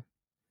 Yeah.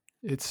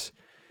 it's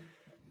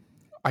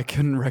I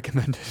couldn't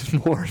recommend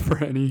it more for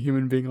any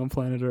human being on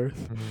planet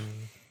Earth.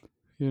 Mm.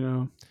 You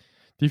know,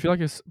 Do you feel like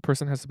this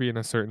person has to be in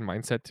a certain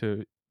mindset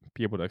to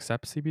be able to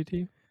accept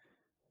CBT?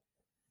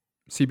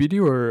 CBD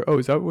or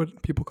is that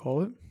what people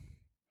call it?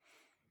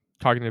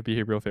 Cognitive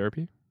behavioral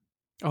therapy?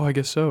 Oh, I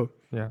guess so.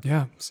 Yeah.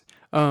 Yeah.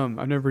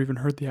 I've never even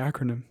heard the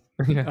acronym.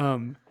 Yeah.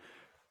 Um,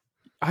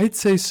 I'd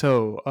say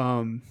so.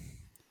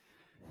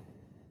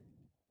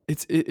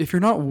 If you're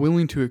not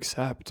willing to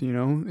accept,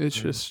 it's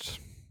Mm. just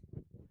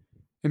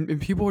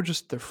and people are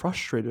just they're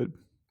frustrated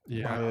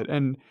Yeah. by it,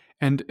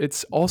 and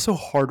it's also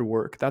hard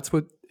work. That's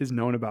what is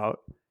known about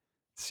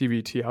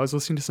CBT. I was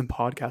listening to some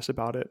podcasts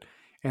about it,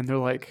 and they're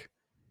like,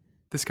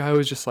 this guy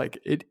was just like,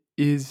 it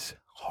is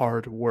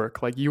hard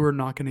work. Like you are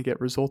not going to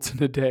get results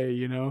in a day.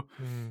 Mm.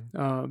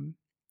 Um,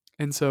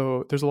 and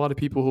so there's a lot of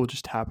people who will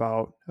just tap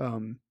out,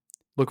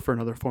 look for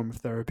another form of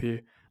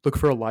therapy, look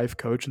for a life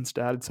coach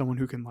instead, someone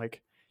who can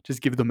like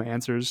just give them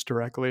answers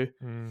directly.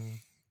 Mm.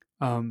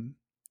 Um,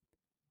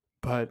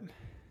 but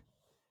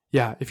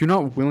yeah, if you're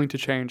not willing to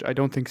change, I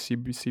don't think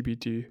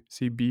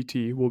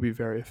CBT will be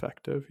very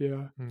effective.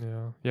 Yeah,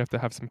 Yeah. You have to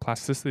have some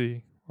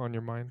plasticity on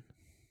your mind.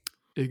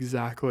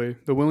 exactly.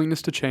 The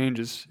willingness to change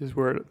is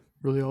where it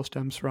really all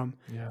stems from,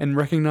 Yeah. and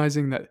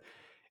recognizing that.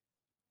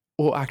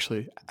 Well,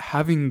 actually,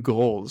 having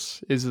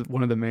goals is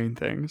one of the main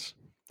things.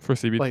 For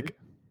CBT? Like,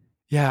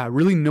 yeah,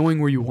 really knowing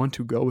where you want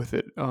to go with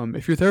it.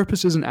 If your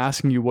therapist isn't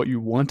asking you what you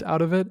want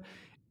out of it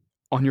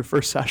on your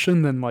first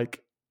session, then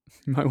like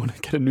you might want to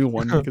get a new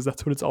one because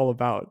that's what it's all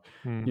about.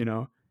 Mm. You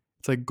know,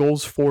 it's like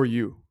goals for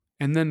you,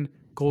 and then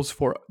goals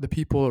for the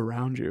people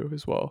around you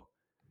as well.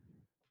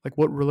 Like,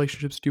 what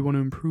relationships do you want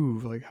to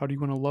improve? Like, how do you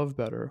want to love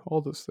better?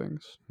 All those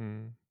things.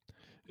 Mm.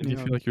 And do you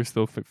Yeah, feel like you're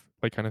still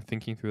like kind of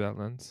thinking through that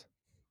lens?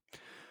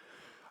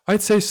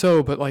 I'd say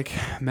so, but like,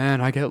 man,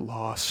 I get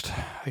lost.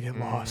 I get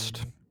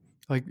lost. Mm.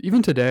 Like,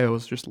 even today, I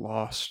was just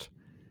lost.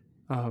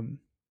 Um,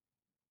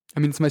 I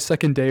mean, it's my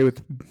second day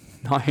with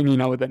not hanging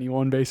out with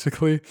anyone,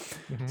 basically.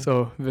 Mhm.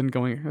 So I've been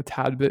going a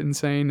tad bit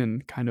insane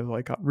and kind of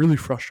like got really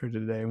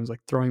frustrated today and was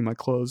like throwing my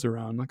clothes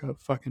around like a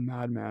fucking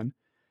madman.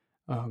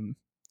 Um,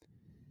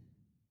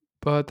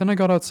 but then I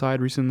got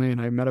outside recently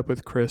and I met up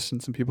with Chris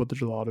and some people at the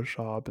gelato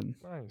shop and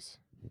Nice.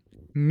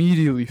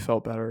 immediately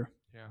felt better,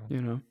 Yeah.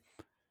 you know.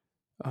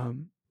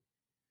 Um,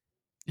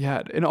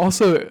 yeah, and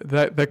also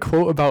that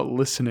quote about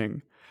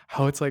listening,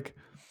 how it's like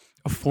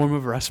a form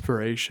of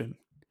respiration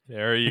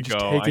There you and just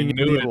go. I taking in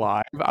knew the it.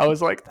 alive. I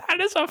was like, that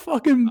is a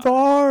fucking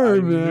bar, I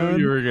knew you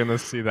man. were gonna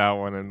see that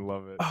one and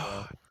love it.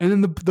 Yeah. And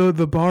then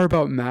the bar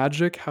about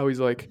magic, how he's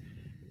like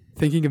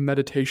thinking of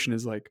meditation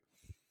as like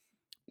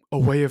a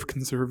way of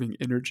conserving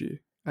energy,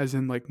 as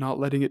in like not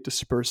letting it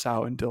disperse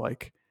out into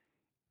like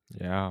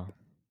Yeah.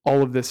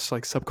 all of this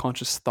like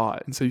subconscious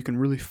thought, and so you can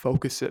really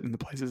focus it in the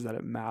places that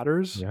it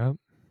matters. Yeah.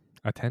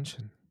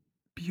 Attention.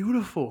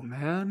 Beautiful,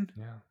 man.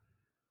 Yeah.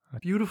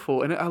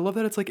 Beautiful. And I love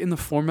that it's like in the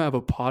format of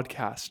a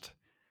podcast.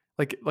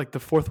 Like the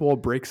fourth wall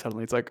breaks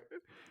suddenly. It's like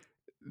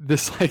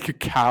this like a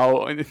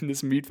cow in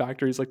this meat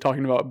factory is like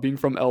talking about being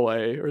from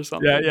LA or Yeah,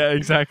 something. yeah,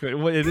 exactly.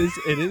 Well, it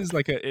is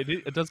like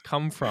it does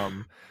come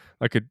from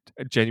like a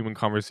genuine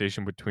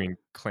conversation between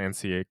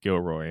Clancy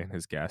Gilroy and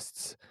his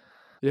guests.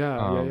 Yeah,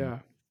 yeah, Um, yeah.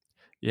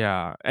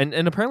 yeah, and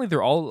apparently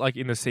they're all like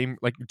in the same,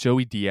 like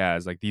Joey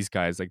Diaz, like these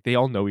guys, like they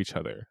all know each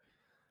other.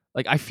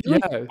 Like I feel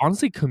like Yeah,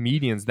 honestly,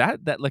 comedians that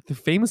like the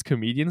famous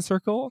comedian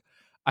circle.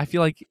 I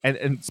feel like,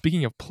 and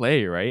speaking of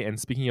play, right, and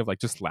speaking of like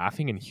just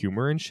laughing and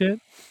humor and shit.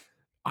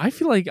 I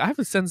feel like I have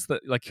a sense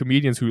that like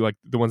comedians who like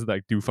the ones that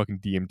like do fucking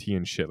DMT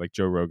and shit, like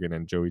Joe Rogan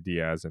and Joey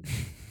Diaz and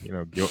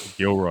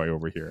Gilroy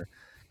over here,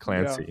 yeah.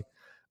 Clancy.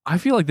 I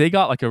feel like they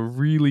got like a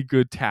really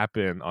good tap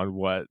in on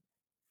what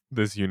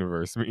this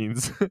universe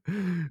means.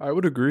 I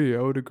would agree.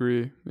 I would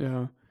agree.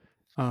 Yeah.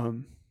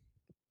 Um,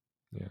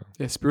 Yeah,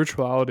 yeah,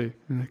 spirituality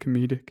and the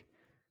comedic.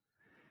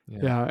 yeah.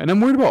 Yeah, and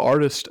I'm worried about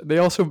artists. They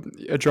also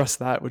address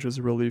that, which was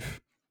a relief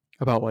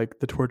about like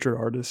the tortured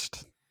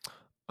artist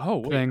Oh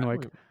wait, thing. I don't Like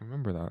even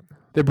remember that.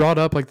 they brought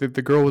up like the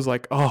girl was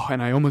like, oh,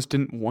 and I almost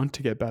didn't want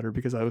to get better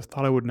because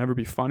thought I would never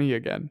be funny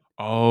again.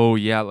 Oh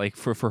yeah, like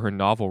for her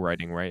novel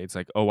writing, right? It's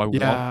like, oh, I want to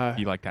Yeah,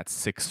 be like that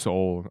sick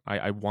soul.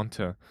 I want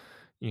to,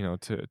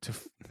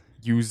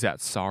 use that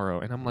sorrow.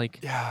 And I'm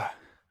yeah,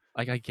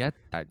 like I get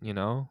that,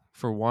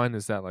 For one,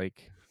 is that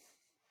like,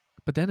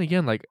 but then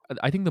again, like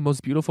I think the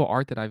most beautiful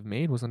art that I've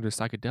made was under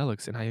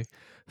psychedelics, and I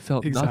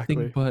felt nothing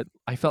exactly. but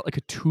I felt like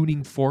a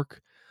tuning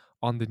fork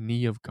on the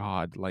knee of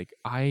God. Like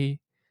I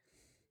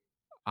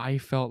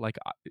felt like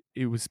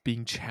it was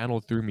being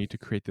channeled through me to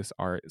create this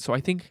art. So I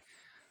think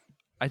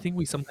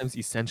we sometimes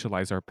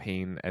essentialize our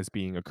pain as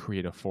being a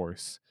creative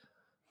force,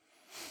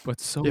 but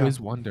so Yeah, is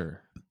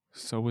wonder.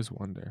 So is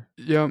wonder.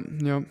 yeah,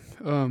 yeah.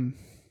 Um,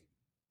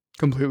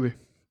 completely.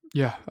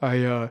 Yeah,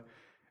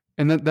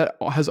 and that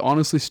has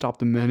honestly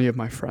stopped many of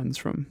my friends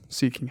from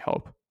seeking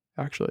help.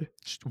 Actually,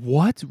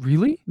 What?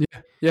 Really?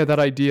 yeah, yeah. That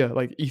idea,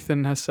 like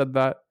Ethan has said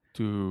that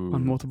on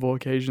Dude. multiple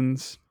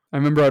occasions. I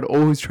remember I'd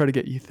always try to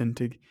get Ethan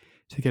to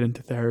get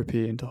into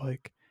therapy and to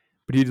like,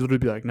 but he'd literally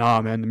be like,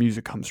 "Nah, man, the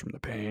music comes from the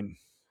pain."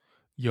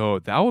 Yo,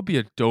 that would be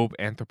a dope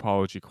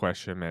anthropology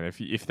question, man.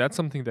 If that's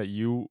something that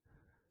you,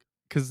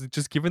 because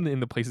just given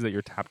in the places that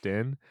you're tapped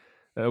in,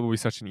 that would be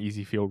such an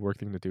easy field work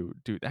thing to do.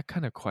 Dude, that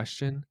kind of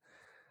question,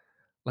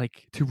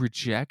 like to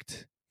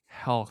reject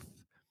health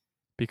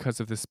because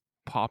of this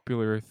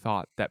popular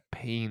thought that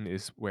pain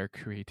is where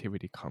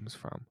creativity comes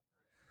from.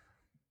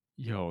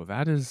 Yo,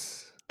 that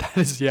is That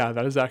is, yeah,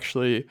 that is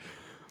actually,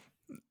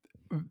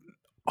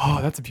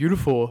 oh, that's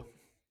beautiful.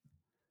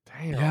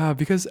 damn. Yeah,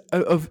 because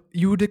of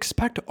you would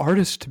expect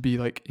artists to be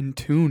like in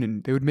tune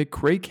and they would make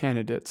great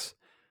candidates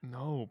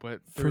No,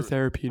 but for they're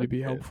therapy to be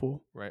twisted,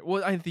 helpful. right?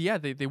 Well, yeah,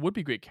 they would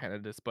be great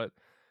candidates, but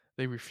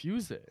they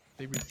refuse it.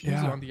 They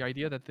refuse it Yeah. on the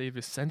idea that they've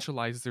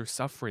essentialized their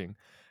suffering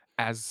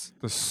as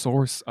the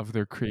source of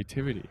their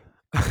creativity.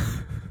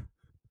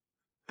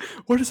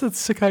 Where does that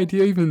sick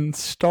idea even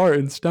start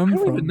and I stem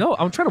don't even from? know.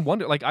 I'm trying to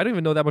wonder. Like, I don't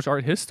even know that much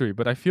art history,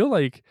 but I feel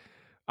like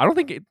I don't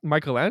think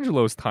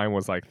Michelangelo's time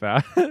was like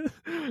that.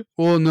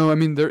 Well, no, I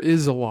mean there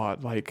is a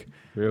lot. Like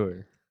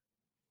Really?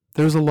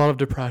 there's a lot of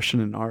depression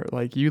in art.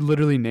 Like you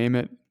literally name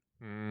it,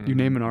 you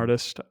name an Mm.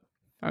 artist,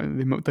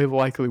 they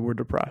likely were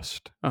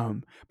depressed.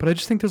 But I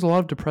just think there's a lot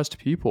of depressed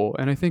people,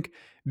 and I think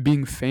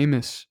being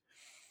famous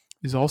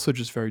is also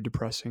just very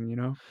depressing. You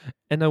know?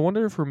 And I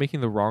wonder if we're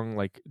making the wrong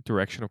like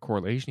direction of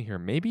correlation here.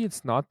 Maybe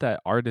it's not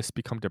that artists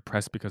become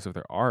depressed because of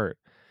their art.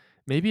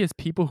 Maybe it's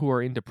people who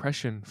are in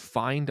depression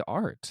find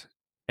art,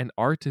 and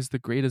art is the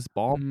greatest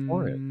balm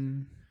for it.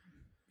 Mm,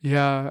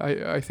 yeah,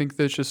 I think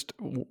there's just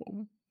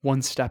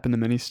one step in the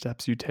many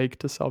steps you take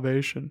to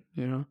salvation.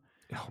 You know?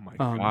 Oh my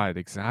Um, god,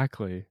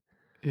 exactly.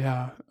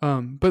 yeah.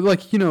 But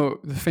like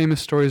the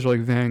famous stories are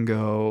like Van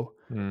Gogh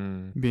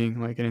Mm. being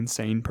like an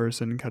insane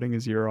person, cutting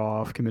his ear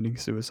off, committing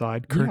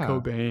suicide. Kurt Yeah,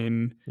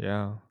 Cobain.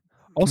 yeah. I have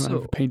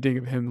Also, a painting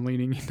of him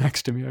leaning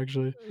next to me,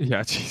 actually.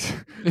 yeah,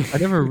 jeez. I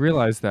never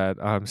realized that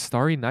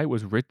Starry Night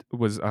was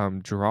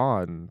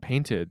drawn,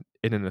 painted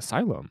in an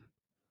asylum.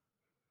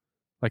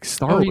 Like Oh,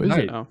 Starry is it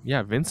Night. now?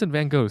 Yeah, Vincent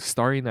van Gogh's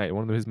Starry Night,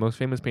 one of his most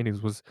famous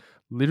paintings,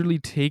 literally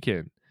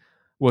taken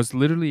was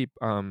literally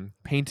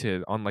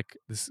painted on like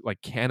this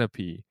like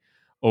canopy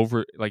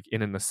over like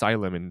in an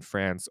asylum in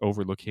France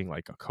overlooking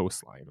like a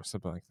coastline or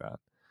something like that.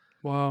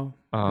 Wow.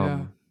 Yeah.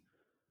 Um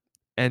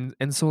And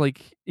so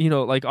like,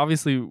 like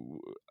obviously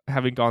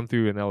having gone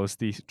through an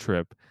LSD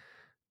trip,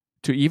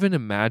 to even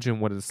imagine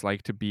what it's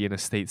like to be in a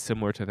state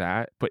similar to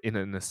that, but in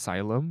an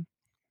asylum,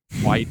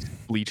 white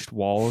bleached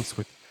walls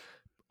with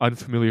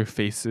unfamiliar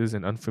faces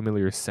and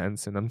unfamiliar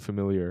scents and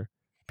unfamiliar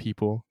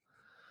people,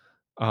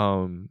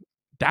 um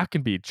that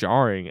can be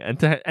jarring.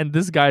 And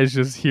this guy is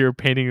just here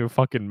painting a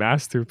fucking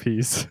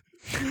masterpiece.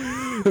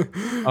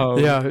 um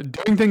Yeah,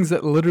 doing things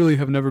that literally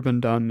have never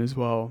been done as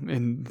well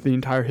in the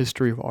entire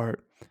history of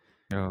art.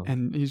 yeah,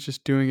 And he's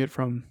just doing it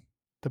from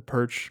the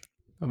perch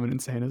of an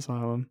insane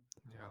asylum.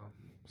 yeah.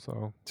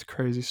 So It's a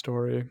crazy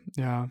story.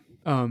 Yeah.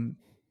 Um,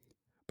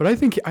 but I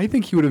think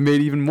he would have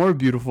made even more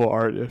beautiful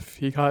art if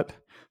he got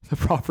the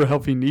proper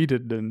help he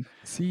needed and,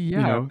 see,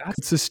 yeah,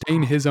 could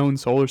sustain his own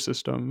solar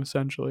system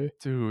essentially.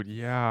 dude,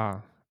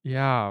 yeah,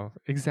 yeah,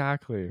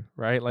 exactly,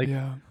 right? Like,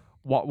 Yeah.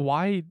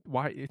 why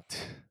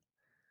it,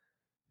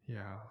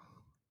 yeah.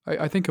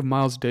 I think of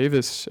Miles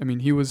Davis. I mean,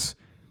 he was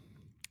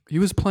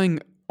playing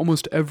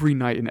almost every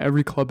night in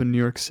every club in New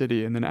York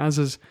City, and then as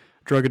his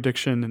drug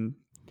addiction and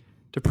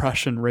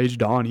depression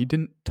raged on, he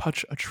didn't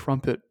touch a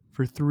trumpet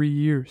for 3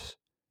 years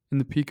in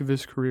the peak of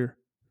his career.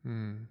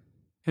 Hmm.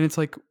 And it's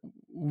like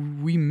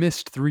we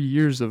missed 3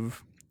 years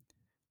of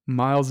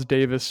Miles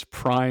Davis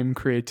prime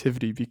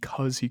creativity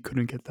because he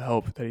couldn't get the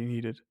help that he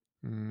needed.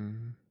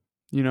 Hmm.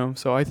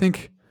 So I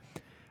think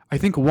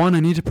one, I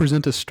need to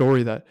present a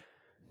story that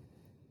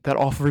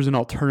offers an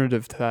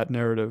alternative to that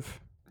narrative,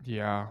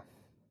 Yeah,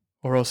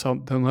 or else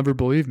they'll never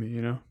believe me.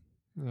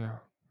 yeah.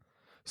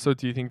 So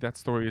do you think that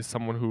story is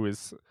someone who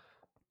is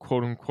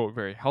quote unquote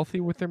very healthy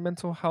with their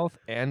mental health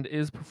and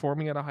is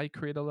performing at a high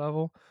creative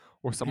level,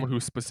 or someone who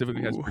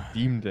specifically has Ooh.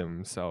 redeemed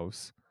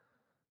themselves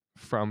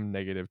from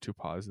negative to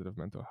positive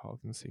mental health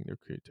and seeing their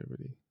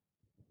creativity?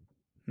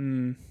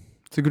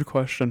 It's a good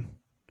question.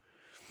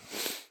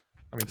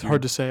 I mean, It's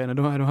hard to say, and I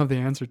don't have the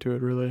answer to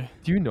it really.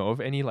 do you know of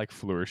any like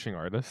flourishing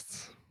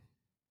artists?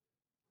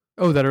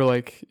 Oh, that are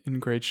like in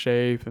great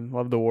shape and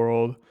love the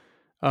world.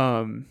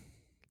 Um,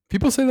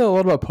 People say that a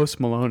lot about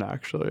Post Malone,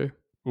 actually.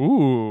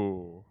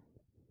 Ooh.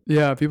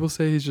 Yeah, people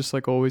say he's just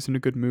like always in a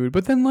good mood,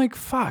 but then like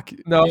fuck,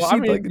 No, you I see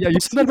mean, like yeah, people you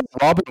said that see.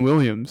 about Robin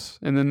Williams,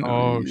 and then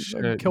Oh he like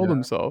shit, killed yeah.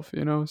 himself.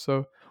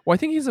 So Well, I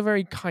think he's a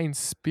very kind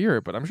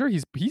spirit, but I'm sure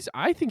he's.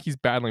 I think he's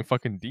battling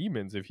fucking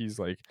demons if he's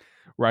like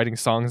writing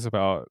songs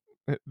about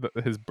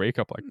his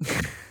breakup like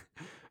that.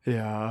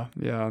 yeah,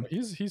 yeah,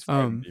 He's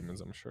fighting um,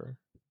 demons, I'm sure.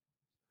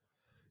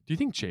 Do you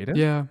think Jaden?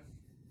 yeah.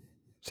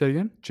 Say it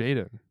again.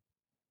 Jaden.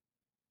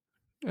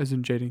 As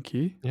in Jaden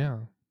Key. Yeah.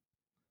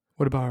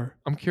 What about her?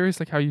 I'm curious,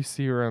 like how you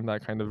see around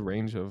that kind of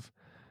range of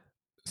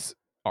s-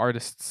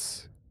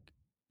 artists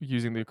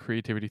using their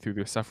creativity through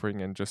their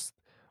suffering, and just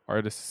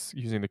artists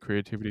using the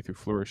creativity through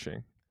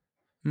flourishing.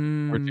 Where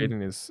Mm,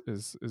 Jaden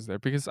is there,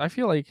 because I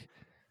feel like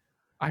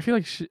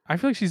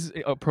she's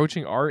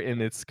approaching art in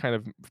its kind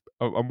of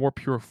a more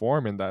pure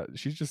form, in that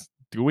she's just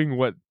doing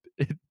what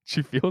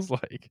she feels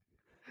like.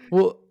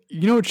 well,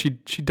 you know what she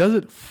does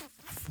it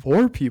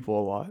for people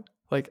a lot.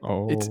 Like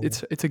it's Oh.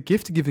 it's it's a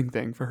gift giving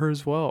thing for her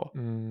as well.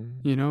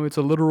 Mm. It's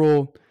a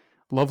literal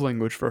love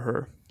language for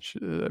her.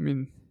 I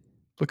mean,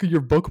 look at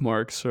your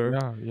bookmarks, or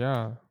Yeah,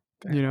 yeah.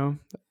 you know.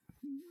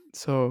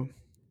 So,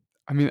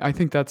 I mean, I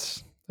think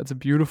that's a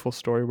beautiful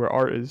story where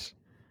art is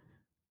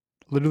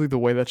literally the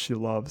way that she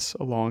loves,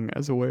 along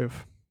as a way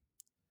of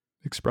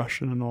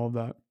expression and all of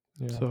that.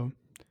 Yeah. So,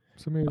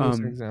 So maybe there's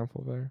an um,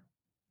 example there.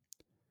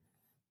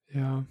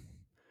 yeah.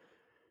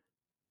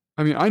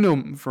 I mean, I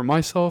know for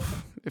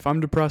myself, if I'm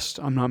depressed,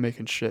 I'm not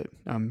making shit.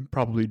 I'm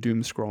probably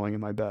doom scrolling in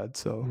my bed.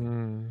 So,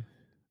 Mm.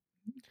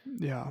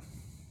 yeah.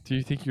 Do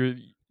you think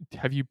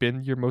have you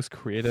been your most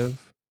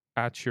creative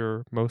at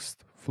your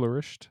most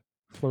flourishing?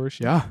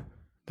 Yeah,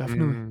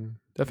 definitely. Mm.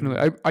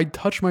 Definitely. Mm. I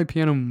touch my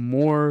piano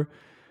more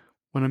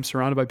when I'm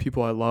surrounded by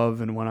people I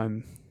love and when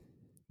I'm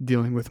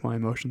dealing with my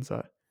emotions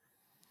that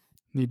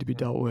need to be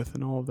dealt with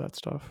and all of that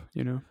stuff.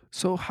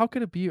 So how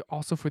could it be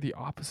also for the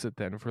opposite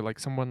then? For like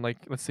someone like,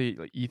 let's say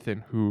like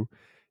Ethan, who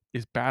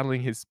is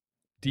battling his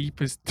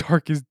deepest,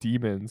 darkest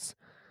demons,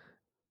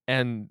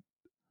 and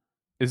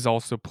is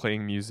also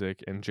playing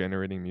music and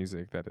generating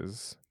music that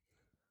is,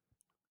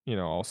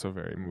 also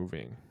very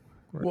moving.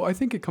 Right. Well, I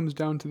think it comes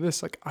down to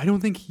this. Like, I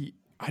don't think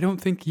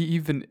he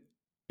even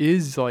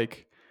is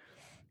like,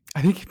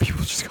 I think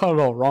people just got it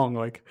all wrong.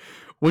 Like,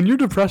 when you're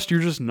depressed, you're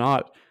just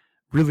not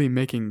really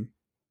making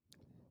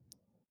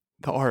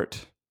the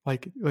art.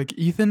 Like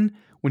Ethan,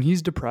 when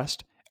he's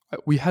depressed,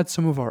 we had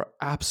some of our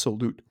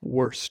absolute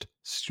worst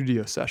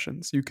studio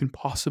sessions you can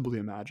possibly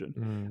imagine.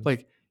 Mm.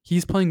 Like,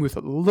 he's playing with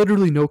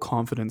literally no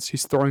confidence.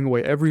 He's throwing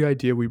away every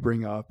idea we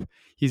bring up.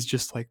 He's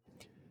just like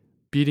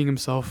beating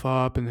himself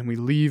up, and then we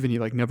leave, and he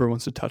like never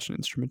wants to touch an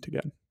instrument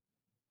again.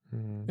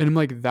 Mm. And I'm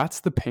like, that's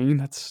the pain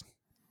that's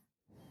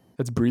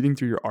breathing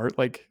through your art.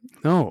 Like,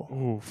 no,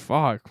 Oh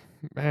fuck,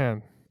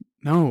 man.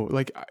 no.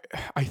 Like,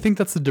 I think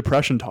that's the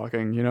depression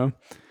talking.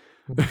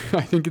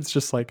 I think it's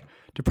just like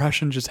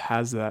depression just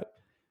has that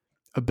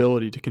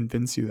ability to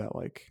convince you that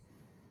like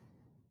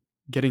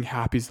getting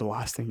happy is the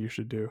last thing you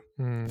should do.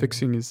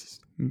 Mm.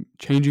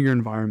 Changing your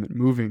environment,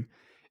 moving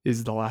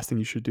is the last thing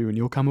you should do. And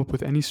you'll come up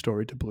with any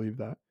story to believe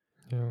that.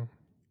 Yeah.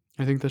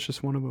 I think that's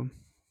just one of them.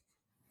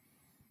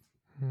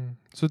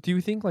 So do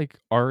you think like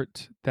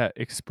art that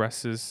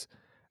expresses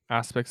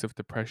aspects of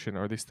depression,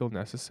 are they still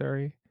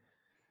necessary?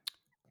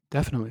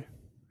 Definitely.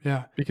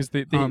 Yeah. Because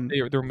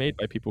they're made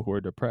by people who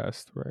are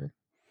depressed, right?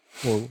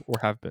 Or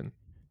have been.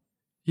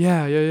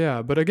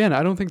 Yeah. But again,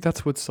 I don't think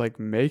that's what's like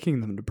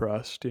making them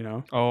depressed, you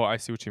know? Oh, I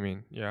see what you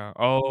mean. Yeah.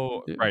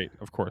 Oh, Y- right.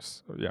 Of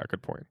course. Yeah,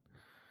 good point.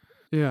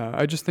 Yeah.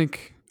 I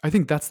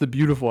think that's the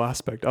beautiful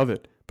aspect of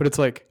it. But it's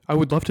like, I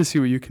would love to see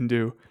what you can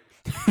do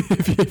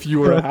if you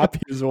were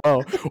happy as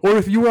well. Or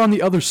if you were on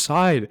the other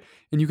side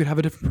and you could have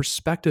a different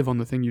perspective on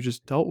the thing you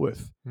just dealt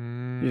with, you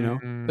know?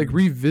 Like Mm,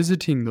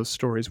 revisiting those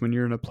stories when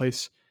you're in a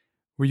place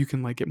where you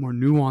can like get more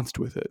nuanced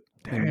with it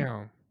and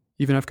damn.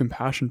 even have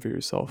compassion for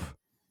yourself.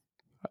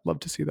 I'd love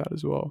to see that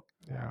as well.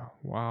 Yeah.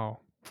 Wow.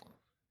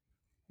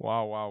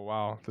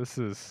 Wow. These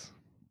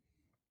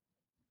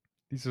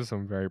are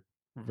some very,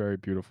 very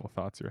beautiful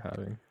thoughts you're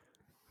having.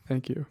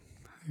 Thank you.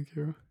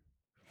 Yeah.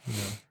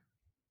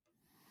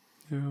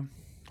 Yeah.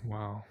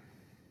 Wow.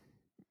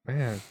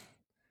 Man.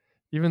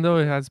 Even though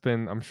it has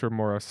been, I'm sure,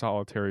 more a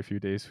solitary few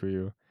days for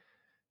you,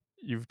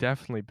 you've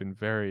definitely been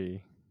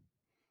very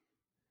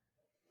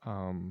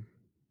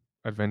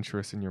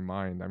adventurous in your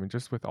mind. I mean,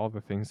 just with all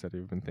the things that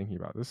you've been thinking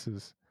about. This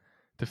is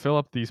to fill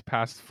up these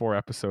past 4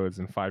 episodes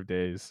in 5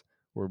 days,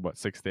 or what,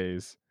 6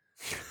 days.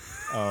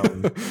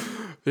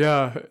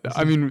 Yeah, I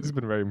This mean, has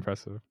been very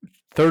impressive.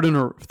 third in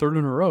a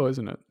row,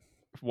 isn't it?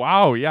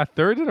 Wow, yeah,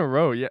 3rd in a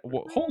row. Yeah,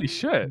 holy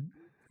shit.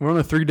 We're on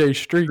a 3-day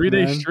streak,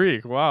 3-day man.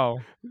 streak. Wow.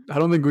 I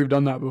don't think we've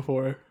done that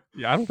before.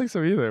 Yeah, I don't think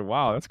so either.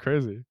 Wow, that's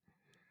crazy.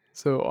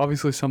 So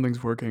obviously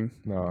something's working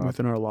No.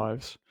 within our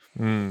lives.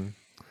 Yeah,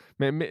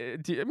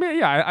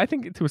 I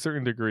think to a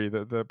certain degree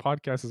the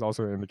podcast is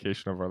also an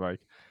indication of our like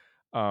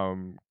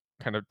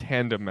kind of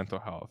tandem mental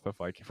health of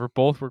like if we're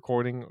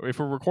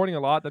recording a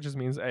lot, that just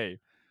means hey,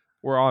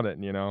 we're on it,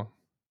 you know.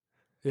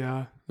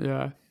 Yeah.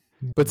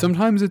 But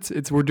sometimes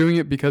it's we're doing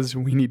it because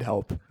we need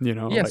help, you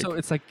know? Yeah, Like, so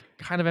it's like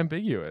kind of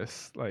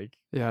ambiguous, like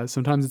yeah,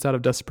 sometimes it's out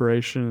of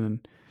desperation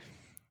and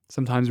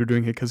sometimes we're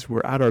doing it because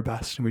we're at our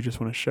best and we just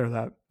want to share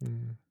that.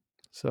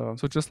 So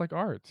so just like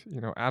art,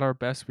 you know, at our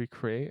best we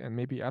create, and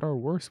maybe at our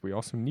worst we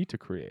also need to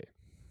create.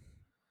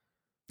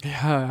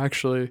 yeah,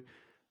 actually,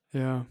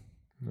 yeah.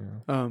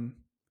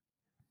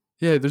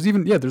 Yeah.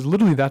 There's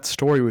literally that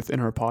story within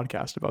our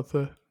podcast about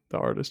the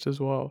artist as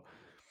well.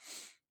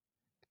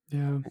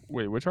 Yeah.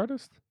 Wait, which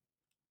artist?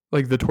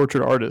 Like the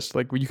tortured artist.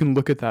 Like you can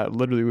look at that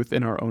literally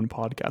within our own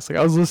podcast. Like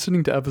I was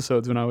listening to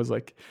episodes when I was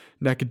like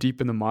neck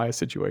deep in the Maya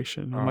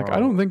situation. I'm like, I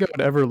don't think I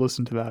would ever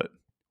listen to that.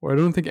 Or I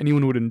don't think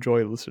anyone would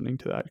enjoy listening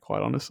to that,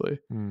 quite honestly.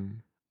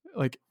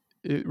 Like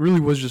it really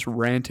was just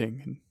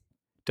ranting and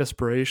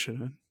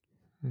desperation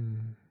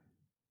and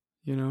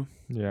you know?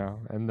 Yeah,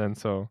 and then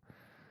so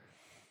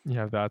you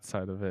have that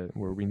side of it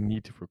where we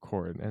need to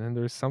record, and then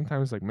there's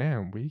sometimes like,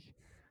 man, we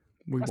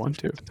got some want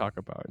to. shit to talk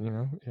about, you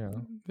know? Yeah.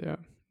 Yeah.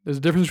 There's a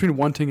difference between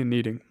wanting and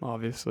needing,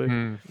 obviously.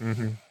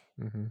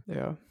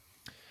 Yeah.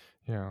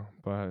 Yeah,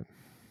 but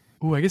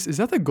Ooh, I guess is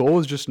that the goal,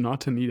 is just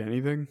not to need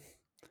anything?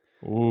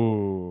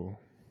 ooh,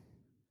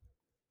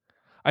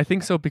 I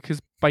think so,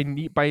 because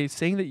by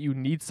saying that you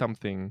need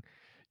something,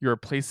 you're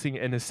placing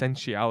an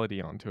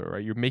essentiality onto it,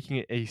 right? You're making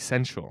it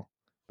essential.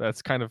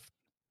 That's kind of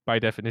by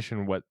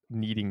definition what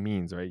needing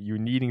means, right? You're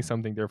needing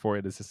something, therefore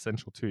it is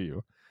essential to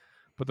you.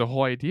 But the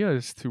whole idea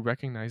is to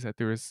recognize that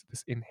there is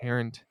this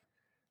inherent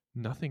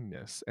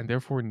nothingness, and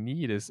therefore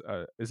need is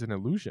an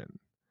illusion.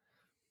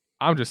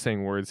 I'm just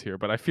saying words here,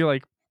 but I feel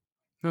like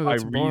No, by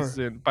that's a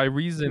bar.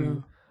 reason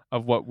Yeah.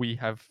 of what we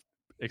have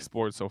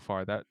explored so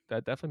far, that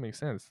definitely makes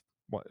sense.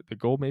 What the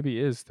goal maybe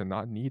is to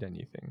not need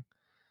anything.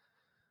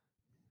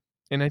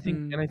 And I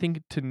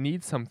think to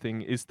need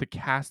something is to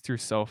cast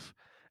yourself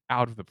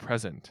out of the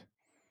present,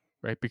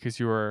 right? Because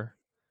you're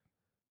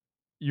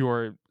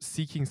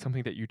seeking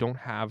something that you don't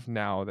have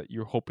now that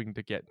you're hoping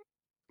to get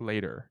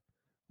later,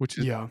 which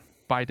is Yeah.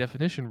 by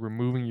definition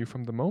removing you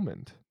from the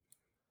moment.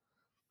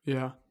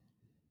 Yeah.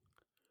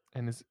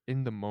 And it's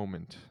in the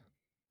moment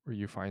where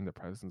you find the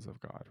presence of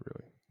God,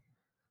 really.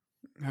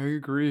 I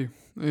agree.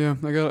 Yeah,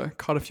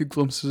 caught a few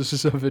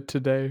glimpses of it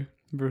today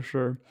for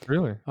sure.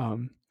 Really?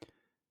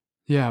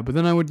 Yeah, but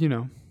then I would,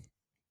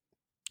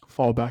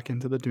 fall back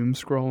into the doom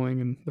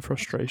scrolling and the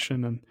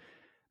frustration and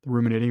the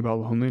ruminating about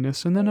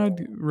loneliness, and then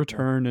I'd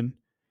return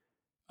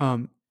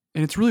and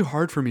it's really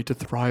hard for me to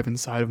thrive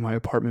inside of my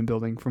apartment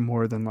building for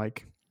more than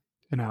like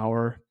an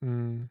hour,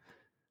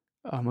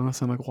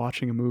 unless I'm like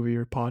watching a movie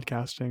or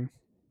podcasting.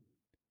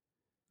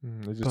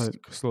 It just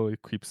But slowly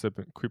creeps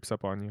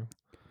up on you.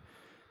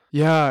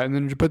 yeah,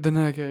 but then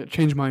I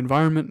change my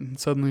environment and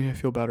suddenly I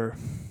feel better.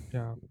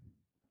 Yeah,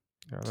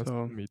 that's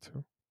So me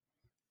too.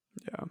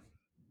 yeah,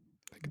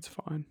 I think it's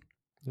fine.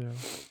 Yeah,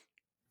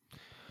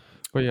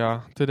 but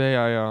yeah, today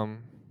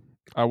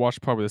I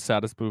watched probably the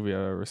saddest movie I've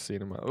ever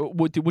seen in my.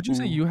 Would you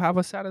say Ooh. you have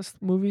a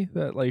saddest movie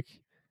that like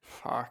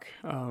Fuck.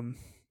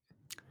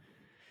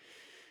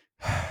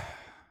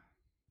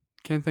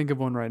 Can't think of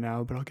one right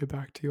now, but I'll get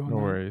back to you on No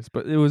that. worries.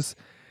 But it was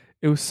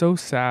so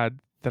sad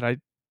that I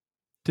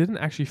didn't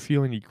actually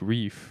feel any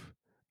grief.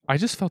 I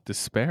just felt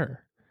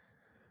despair,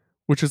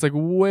 which is like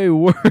way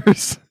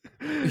worse.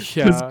 Because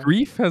Yeah.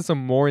 grief has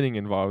some mourning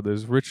involved.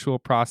 There's ritual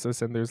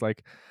process and there's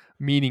like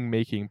meaning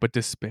making. But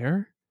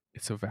despair,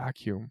 it's a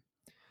vacuum.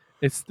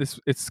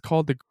 It's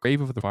called The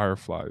Grave of the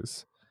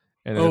Fireflies.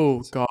 And Oh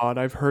it's God,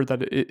 I've heard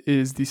that it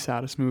is the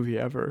saddest movie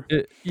ever.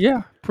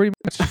 yeah, pretty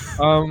much.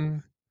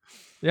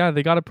 Yeah,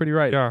 they got it pretty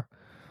right. Yeah.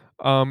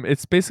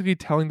 It's basically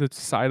telling the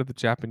side of the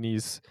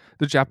Japanese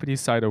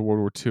side of World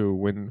War II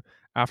when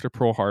after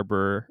Pearl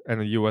Harbor and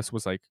the U.S.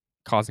 was like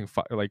causing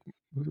like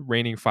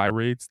raining fire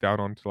raids down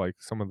onto like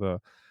some of the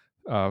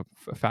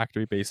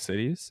factory-based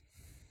cities,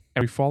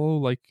 and we follow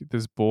like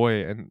this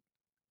boy and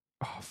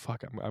oh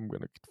fuck, I'm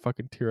gonna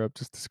fucking tear up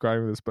just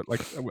describing this, but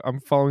like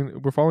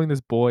we're following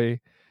this boy,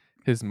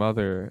 his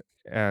mother,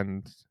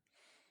 and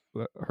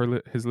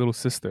his little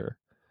sister.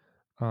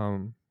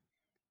 Um,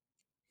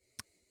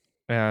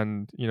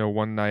 and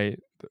one night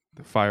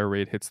the fire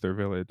raid hits their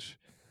village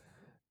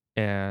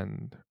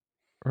and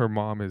her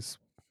mom is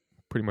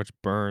pretty much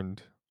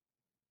burned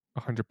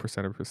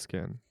 100% of her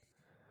skin,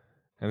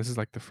 and this is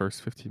like the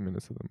first 15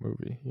 minutes of the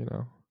movie.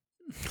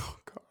 Oh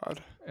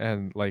God.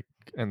 And like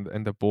and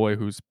the boy,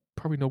 who's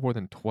probably no more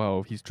than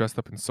 12, he's dressed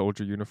up in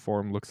soldier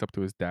uniform, looks up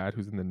to his dad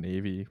who's in the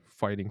Navy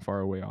fighting far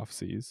away off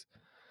seas.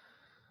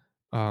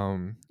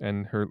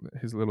 And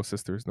his little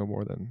sister is no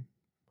more than,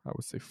 I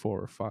would say,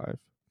 4 or 5.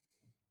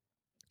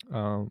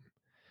 um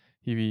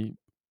he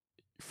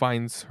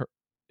finds her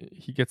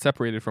he gets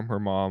separated from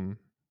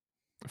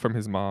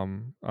his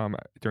mom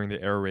during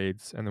the air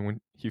raids, and then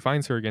when he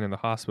finds her again in the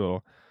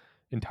hospital,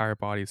 entire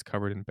body is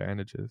covered in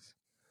bandages,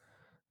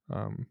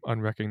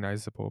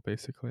 unrecognizable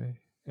basically,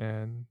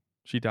 and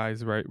she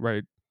dies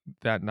right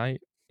that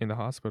night in the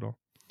hospital.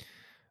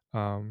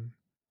 um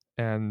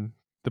and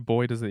the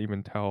boy doesn't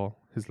even tell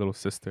his little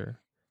sister.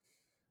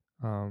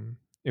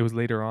 It was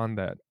later on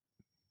that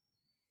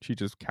she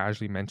just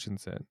casually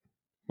mentions it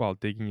while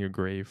digging a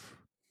grave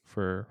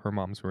for her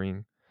mom's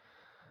ring.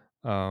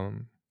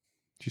 um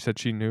she said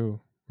she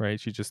knew, right?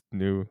 She just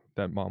knew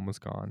that mom was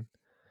gone,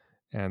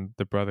 and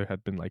the brother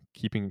had been like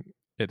keeping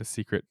it a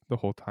secret the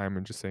whole time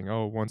and just saying,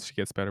 "Oh, once she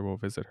gets better, we'll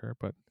visit her."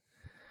 But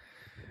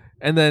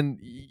and then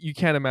you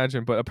can't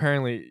imagine, but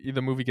apparently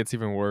the movie gets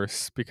even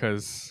worse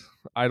because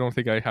I don't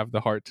think I have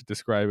the heart to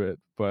describe it,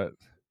 but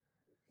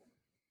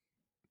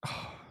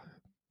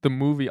the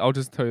movie, I'll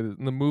just tell you,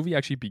 the movie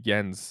actually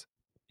begins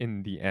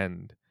in the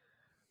end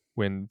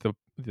when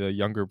the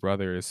younger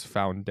brother is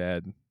found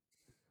dead.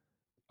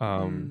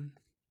 Um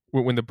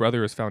Mm. when the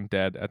brother is found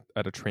dead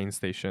at a train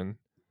station,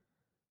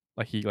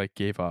 like he like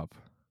gave up.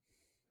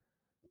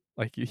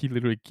 Like he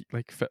literally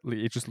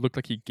it just looked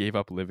like he gave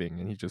up living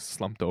and he just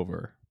slumped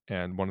over,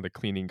 and one of the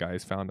cleaning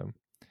guys found him.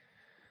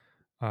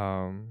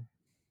 Um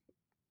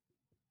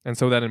and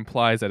so that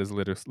implies that his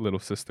little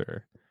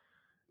sister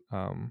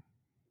um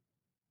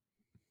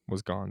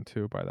was gone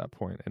too by that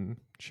point, and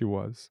she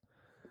was.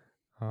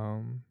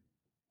 Um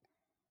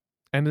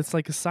and it's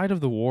like a side of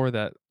the war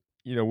that,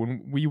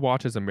 when we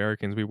watch as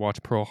Americans, we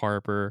watch Pearl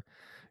Harbor,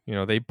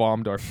 they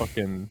bombed our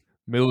fucking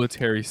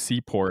military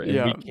seaport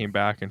and we Yeah. came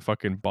back and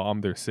fucking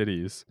bombed their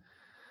cities.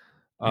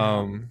 Yeah.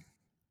 Um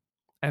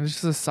and it's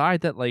just a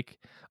side that, like,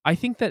 I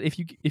think that if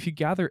you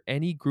gather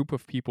any group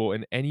of people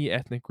in any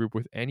ethnic group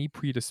with any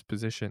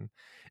predisposition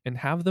and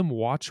have them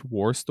watch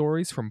war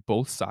stories from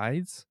both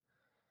sides,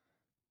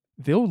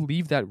 they'll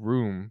leave that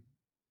room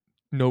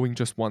knowing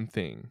just one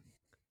thing: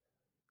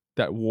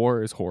 that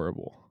war is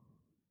horrible.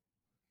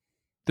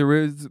 There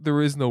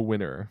is no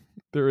winner.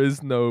 There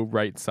is no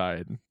right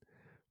side.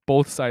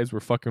 Both sides were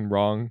fucking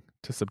wrong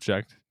to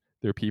subject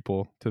their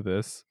people to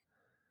this.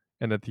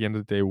 And at the end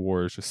of the day,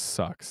 war just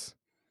sucks.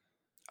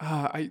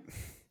 Uh, I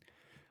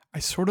I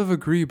sort of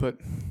agree, but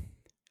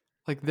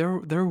like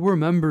there were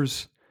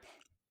members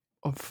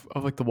of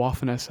like the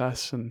Waffen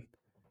SS and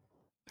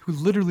who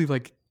literally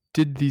like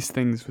did these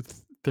things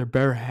with their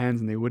bare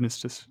hands, and they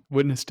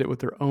witnessed it with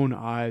their own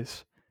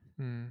eyes,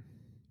 Mm,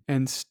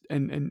 and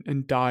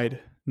and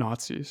died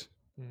Nazis.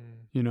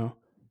 mm, You know,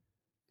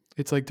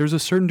 it's like there's a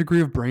certain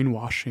degree of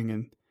brainwashing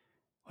and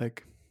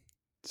like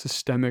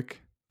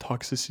systemic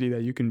toxicity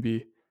that you can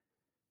be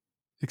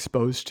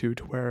exposed to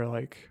where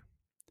like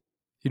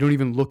you don't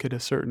even look at a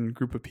certain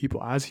group of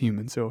people as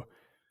human. So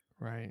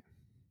right,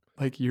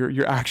 like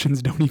your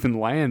actions don't even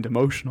land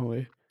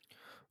emotionally.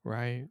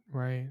 right,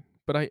 right.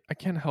 But I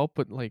can't help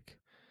but like,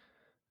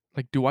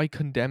 do I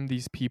condemn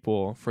these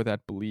people for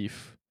that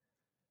belief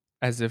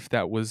as if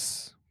that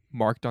was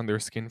marked on their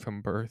skin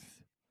from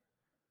birth?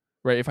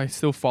 Right? If I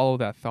still follow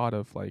that thought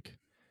of like,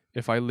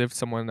 if I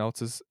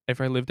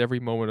lived every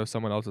moment of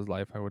someone else's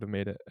life, I would have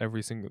made it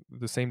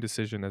the same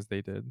decision as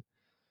they did.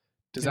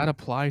 Does that Yeah.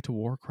 apply to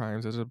war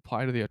crimes? Does it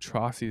apply to the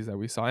atrocities that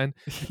we saw? And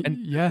this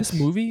Yes.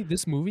 movie,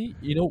 this movie,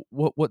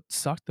 what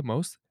sucked the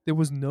most? There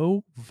was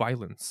no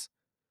violence,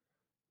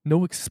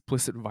 no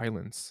explicit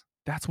violence.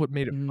 That's what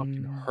made it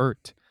fucking Mm,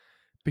 hurt,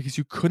 because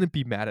you couldn't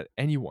be mad at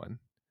anyone.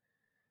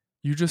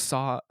 You just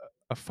saw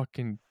a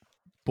fucking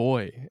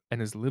boy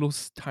and his little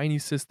tiny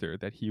sister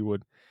that he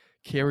would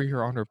carry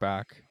her on her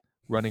back,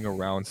 running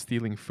around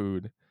stealing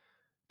food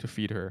to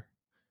feed her.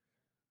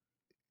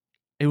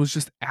 It was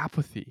just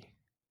apathy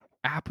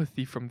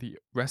from the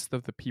rest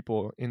of the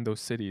people in those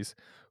cities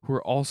who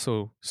were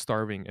also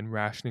starving and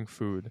rationing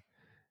food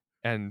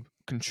and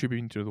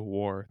contributing to the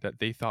war that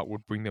they thought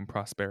would bring them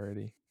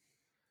prosperity.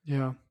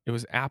 yeah, It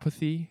was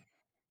apathy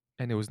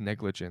and it was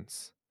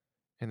negligence,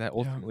 and that yeah,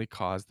 ultimately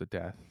caused the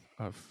death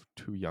of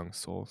two young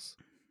souls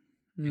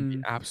in the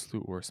mm,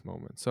 absolute worst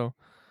moment. So,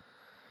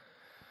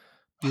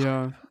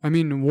 yeah. I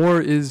mean,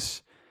 war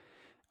is.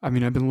 I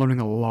mean, I've been learning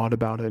a lot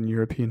about it in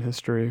European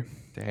history,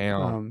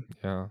 damn, um,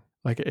 yeah,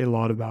 like a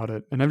lot about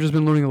it, and I've just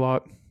been learning a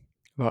lot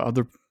about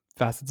other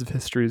facets of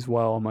history as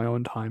well on my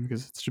own time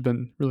because it's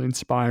been really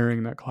inspiring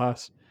in that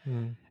class.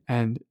 mm,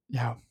 And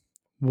yeah,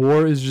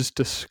 war is just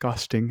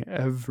disgusting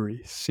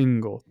every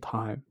single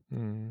time.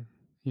 mm,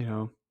 You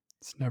know,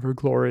 it's never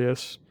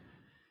glorious.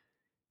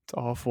 It's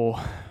awful.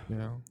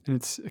 yeah. And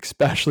it's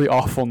especially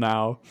awful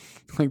now.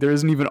 Like there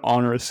isn't even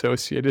honor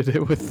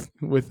associated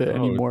with it Oh,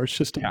 anymore. It's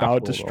just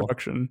about capital.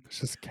 destruction. It's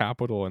just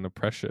capital and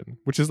oppression,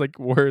 which is like,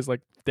 whereas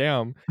like,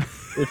 damn,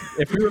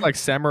 if we were like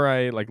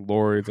samurai like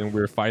lords and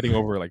we were fighting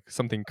over like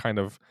something kind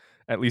of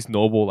at least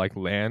noble like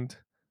land,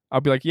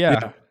 I'd be like, yeah,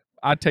 Yeah,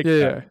 I'd take yeah,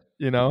 that, yeah.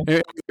 you know?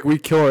 And we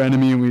kill our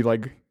enemy and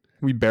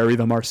we bury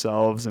them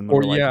ourselves and Or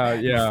we're like, yeah,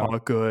 man, you yeah,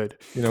 fought good.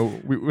 you know,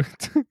 we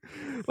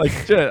like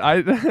shit.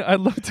 I'd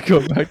love to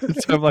go back to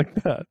time like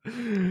that,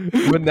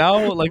 but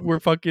now like we're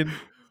fucking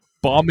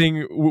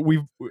bombing.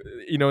 We've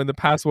you know in the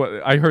past, what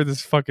I heard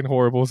this fucking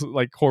horrible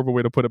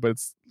way to put it, but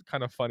it's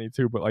kind of funny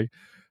too. But like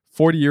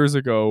 40 years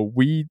ago,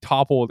 we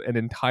toppled an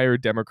entire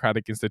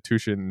democratic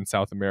institution in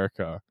South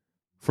America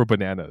for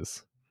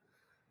bananas.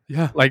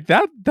 Yeah, Like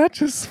that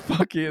just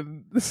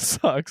fucking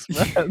sucks,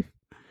 man.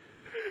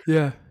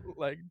 yeah,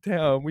 Like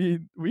damn, we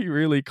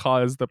really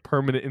caused the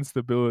permanent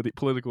instability,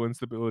 political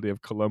instability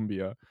of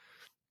Colombia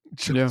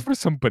yeah. just for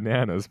some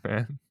bananas,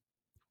 man.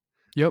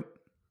 Yep,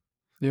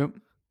 yep,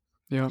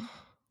 yep.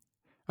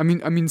 I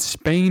mean,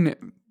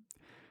 Spain.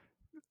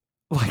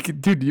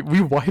 Like, dude,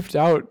 we wiped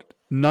out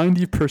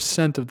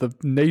 90% of the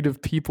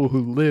native people who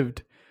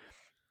lived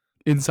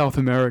in South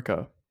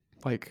America.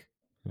 Like,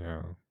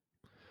 Yeah.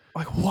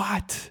 like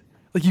what?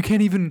 Like, you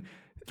can't even.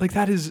 Like,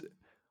 that is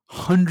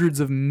hundreds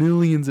of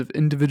millions of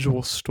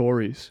individual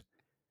stories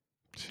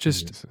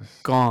just Jesus.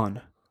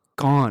 gone,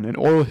 gone. And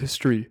oral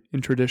history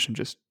and tradition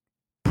just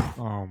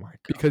Oh my god.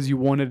 because you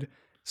wanted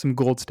some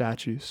gold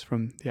statues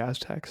from the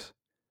Aztecs.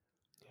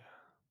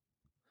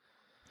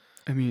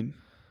 I mean,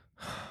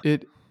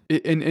 it,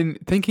 and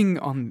thinking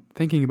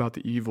about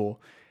the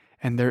evil,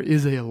 and there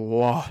is a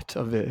lot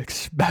of it,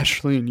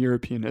 especially in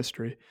European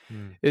history.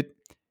 Mm, It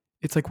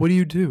it's like, what do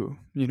you do?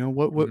 You know,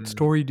 what mm,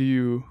 story do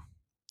you?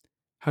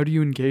 How do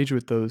you engage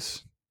with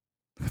those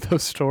with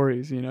those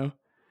stories? You know,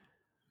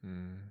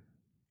 mm.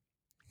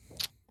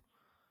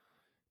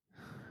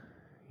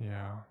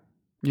 Yeah.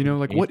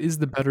 like Engage. what is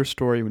the better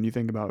story when you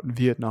think about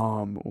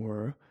Vietnam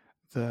or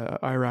the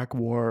Iraq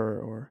War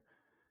or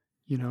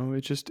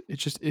it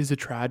just is a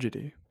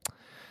tragedy.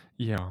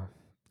 Yeah.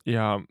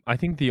 Yeah. I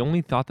think the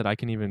only thought that I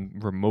can even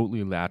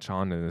remotely latch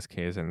on in this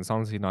case, and it's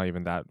honestly not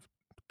even that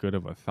good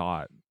of a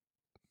thought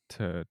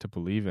to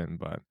believe in,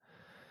 but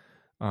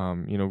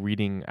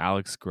reading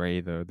Alex Gray,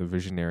 the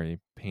visionary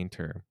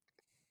painter,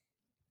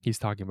 he's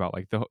talking about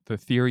like the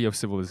theory of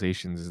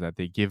civilizations is that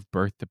they give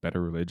birth to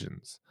better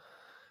religions.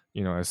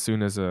 As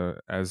soon as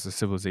a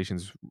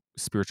civilization's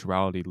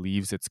spirituality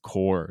leaves its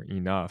core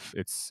enough,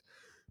 its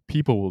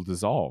people will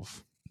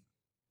dissolve.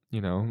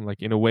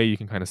 Like in a way you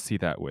can kind of see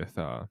that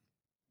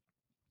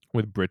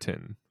with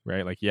Britain,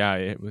 right? Like yeah,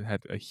 it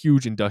had a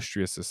huge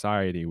industrious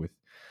society with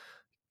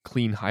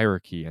clean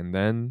hierarchy, and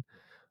then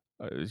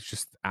it's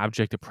just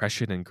abject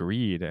oppression and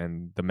greed,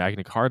 and the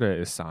Magna Carta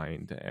is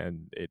signed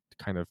and it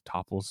kind of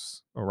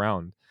topples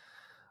around.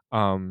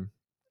 um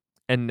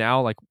and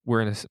now like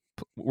we're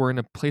in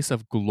a place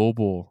of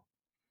global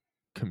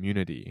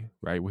community,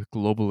 right? With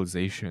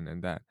globalization,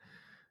 and that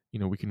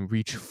we can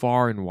reach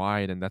far and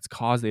wide, and that's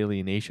caused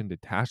alienation,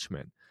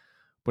 detachment.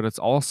 But it's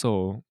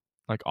also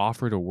like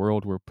offered a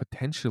world where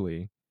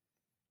potentially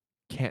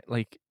can't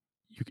like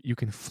you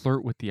can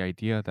flirt with the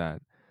idea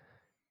that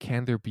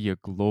can there be a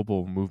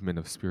global movement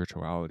of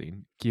spirituality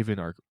given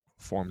our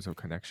forms of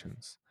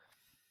connections.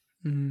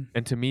 Mm,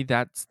 And to me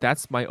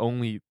that's my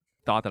only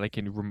thought that I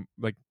can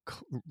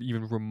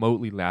even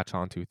remotely latch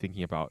onto,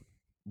 thinking about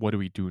what do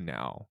we do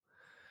now,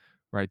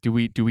 right? Do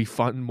we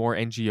fund more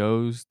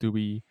NGOs? Do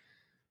we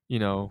you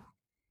know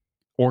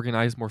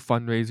organize more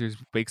fundraisers,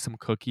 bake some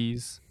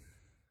cookies,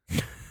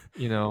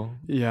 you know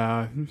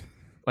yeah,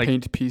 like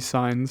paint peace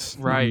signs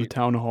on the right,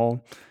 town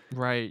hall.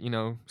 right,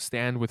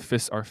 stand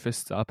with our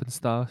fists up and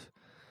stuff.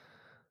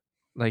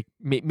 Like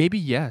maybe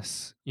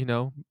yes,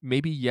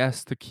 maybe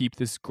yes, to keep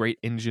this great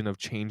engine of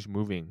change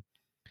moving,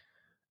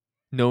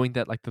 knowing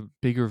that like the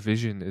bigger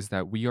vision is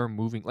that we are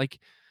moving, like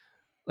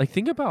like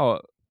think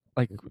about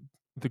like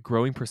the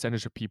growing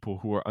percentage of people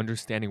who are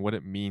understanding what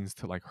it means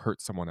to like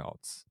hurt someone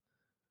else,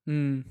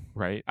 Mm.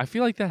 right? I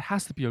feel like that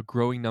has to be a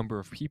growing number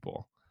of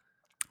people.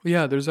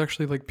 Yeah, there's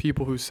actually like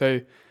people who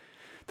say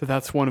that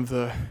that's one of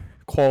the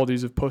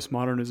qualities of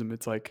postmodernism.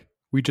 It's like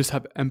we just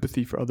have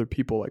empathy for other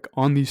people. Like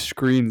on these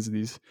screens,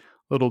 these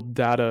little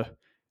data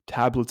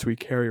tablets we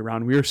carry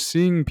around, we are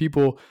seeing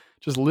people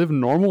just live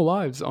normal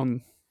lives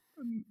on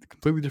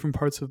completely different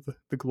parts of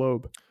the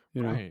globe.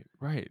 You know? Right,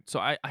 right. So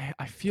I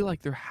feel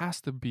like there has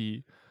to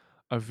be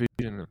a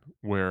vision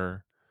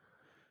where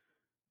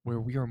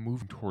we are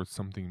moving towards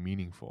something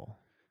meaningful,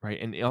 right?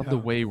 And on the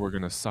Yeah. way we're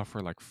gonna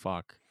suffer like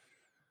fuck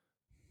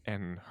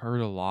and hurt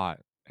a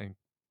lot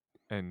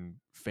and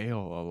fail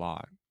a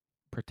lot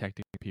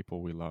protecting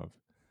people we love.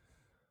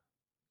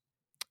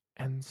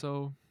 And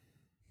so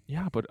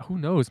yeah, but who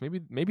knows?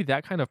 Maybe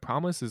that kind of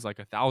promise is like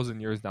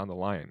 1,000 years down the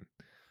line,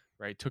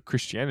 right? It took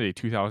Christianity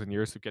 2,000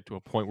 years to get to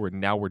a point where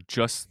now we're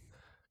just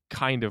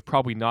kind of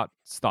probably not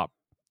stop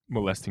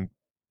molesting,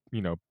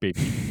 baby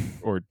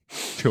or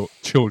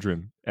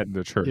children at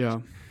the church,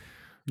 Yeah.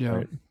 Yeah.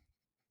 right?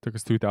 Took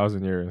us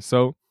 2,000 years.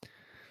 So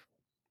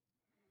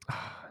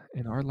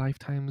in our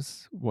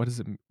lifetimes, what is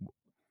it?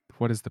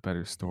 What is the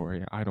better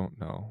story? I don't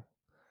know.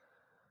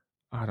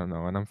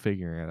 And I'm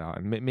figuring it out.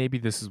 And maybe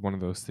this is one of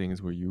those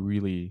things where you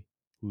really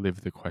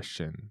live the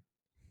question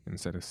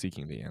instead of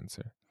seeking the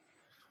answer.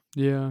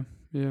 Yeah.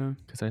 Yeah.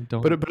 Because I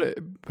don't.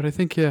 But I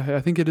think I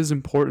think it is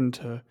important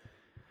to.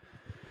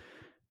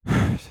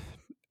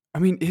 I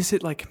mean, is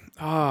it like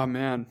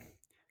man?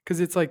 Because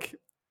it's like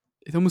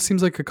it almost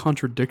seems like a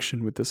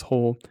contradiction with this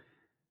whole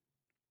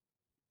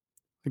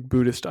like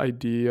Buddhist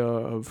idea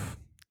of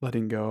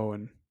letting go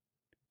and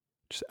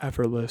just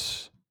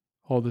effortless,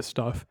 all this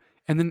stuff,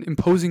 and then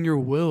imposing your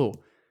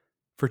will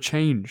for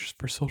change,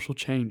 for social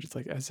change. It's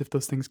like as if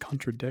those things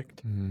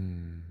contradict,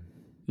 Hmm.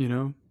 you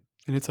know?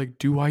 And it's like,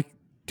 do I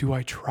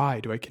try?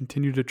 Do I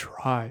continue to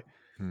try?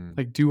 Hmm.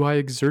 Like, do I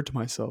exert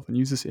myself and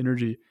use this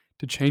energy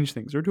to change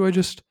things, or do I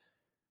just,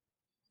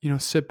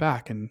 sit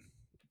back and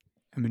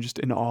I'm just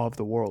in awe of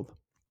the world?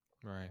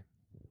 Right.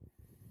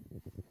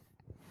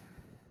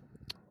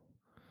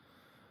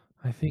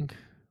 I think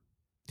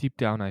deep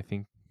down,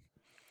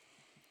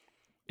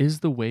 is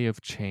the way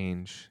of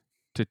change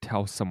to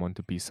tell someone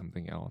to be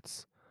something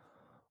else?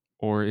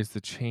 Or is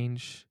the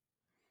change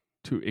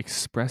to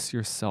express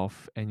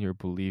yourself and your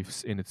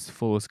beliefs in its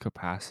fullest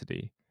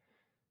capacity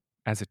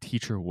as a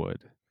teacher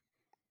would,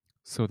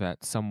 so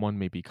that someone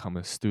may become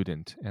a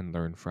student and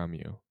learn from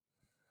you?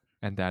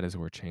 And that is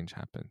where change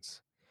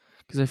happens.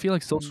 Because I feel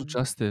like social Mm.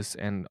 justice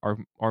and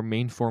our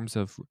main forms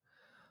of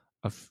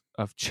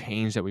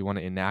change that we want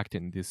to enact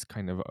in this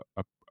kind of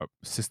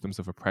systems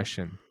of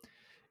oppression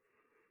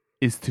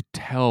is to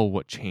tell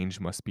what change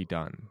must be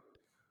done,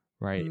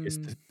 right?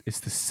 Mm. Is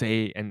to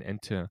say and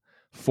to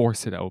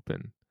force it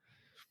open.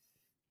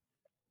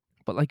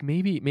 But like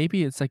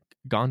maybe it's like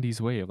Gandhi's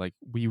way of like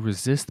we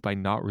resist by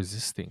not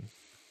resisting.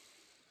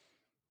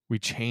 We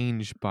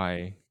change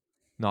by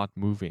not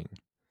moving.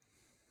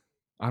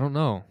 I don't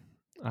know.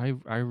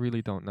 I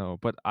really don't know.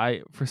 But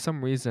I for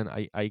some reason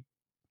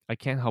I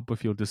can't help but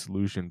feel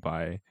disillusioned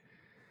by,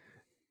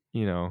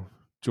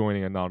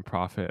 joining a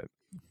nonprofit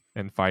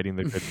and fighting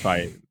the good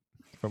fight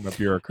from a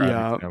bureaucratic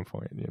Yeah.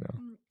 standpoint.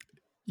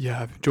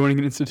 Yeah. Joining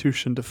an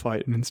institution to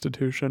fight an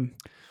institution.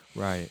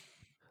 Right.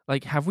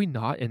 Like have we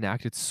not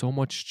enacted so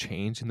much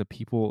change in the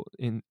people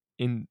in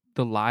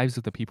the lives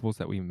of the peoples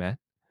that we met?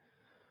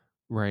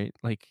 Right?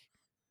 Like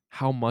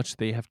how much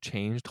they have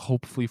changed,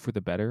 hopefully for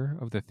the better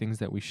of the things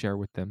that we share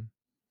with them.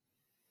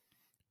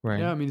 Right?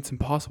 Yeah. I mean, it's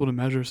impossible to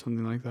measure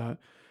something like that,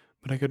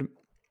 but I could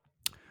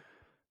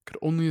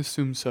only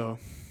assume so.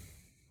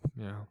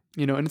 Yeah.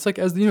 And it's like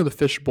as the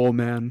Fishbowl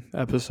Man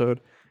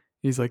episode,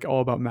 he's like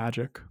all about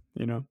magic,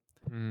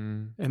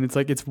 Mm, and it's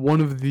like it's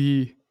one of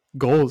the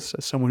goals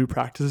as someone who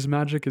practices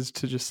magic is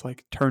to just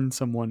like turn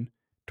someone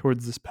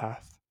towards this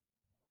path,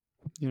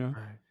 and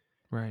right.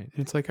 Right.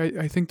 it's like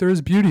I think there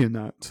is beauty in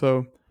that.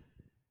 So,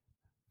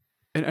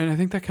 and I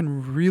think that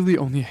can really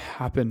only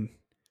happen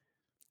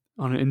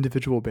on an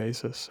individual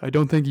basis. I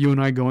don't think you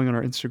and I going on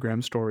our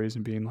Instagram stories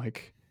and being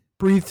like,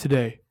 breathe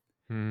today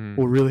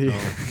will really no.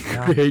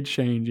 Yeah. create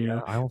change,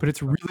 Yeah. I don't but think it's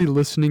so. really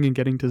listening and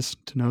getting to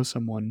know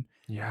someone.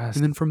 Yes.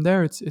 And then from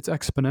there, it's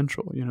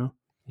exponential.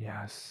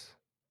 Yes.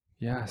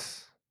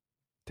 Yes.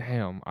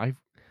 Damn. I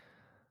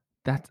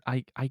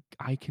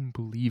can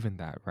believe in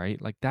that,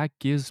 right? Like that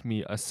gives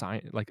me a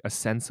sign, like a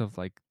sense of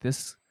like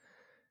this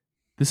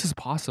is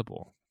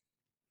possible.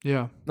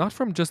 Yeah, Not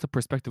from just the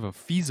perspective of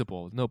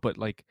feasible, no, but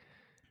like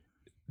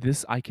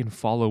this I can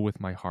follow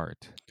with my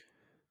heart,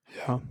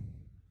 yeah,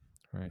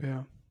 right?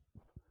 yeah.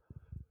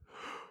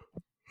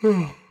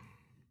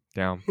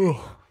 Damn.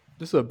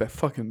 This is a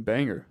fucking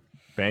banger.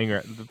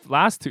 Banger. The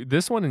last two,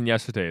 this one and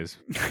yesterday's.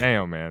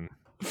 Damn, man.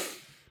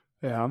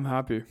 Yeah, I'm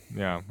happy.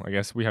 Yeah, I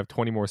guess we have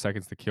 20 more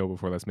seconds to kill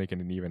before let's make it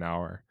an even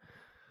hour.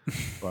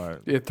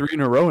 But Yeah, 3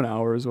 in a row an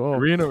hour as well.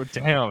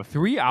 damn,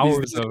 3 These, hours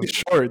these of ain't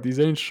short. These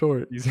ain't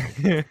short. these.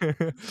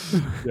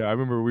 Yeah, I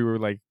remember we were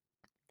like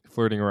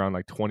flirting around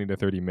like 20 to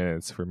 30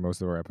 minutes for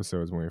most of our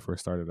episodes when we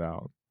first started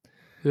out.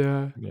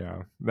 Yeah.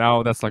 Yeah.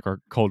 Now that's like our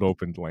cold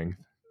opened length.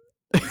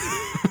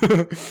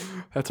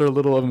 That's our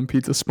Little Oven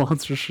Pizza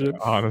sponsorship.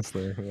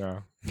 Honestly, yeah.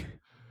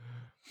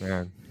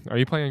 Man, are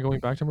you planning on going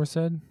back to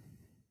Merced?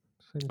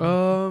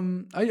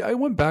 I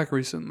went back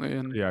recently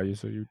and Yeah, you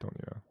said you don't.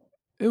 Yeah.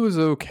 it was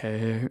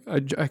okay. I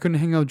couldn't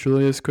hang out with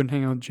Julius, couldn't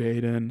hang out with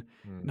Jaden.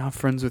 Mm. Not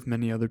friends with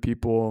many other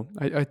people.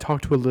 I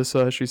talked to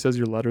Alyssa. She says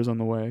your letter's on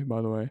the way,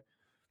 by the way.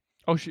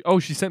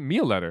 She sent me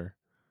a letter.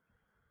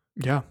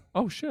 Yeah,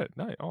 Oh shit!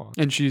 Nice.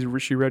 and she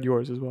read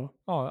yours as well.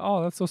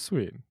 That's so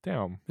sweet.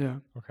 Damn. Yeah,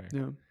 Okay.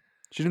 yeah.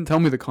 She didn't tell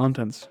me the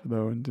contents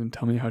though, and didn't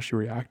tell me how she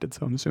reacted.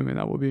 So I'm assuming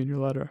that will be in your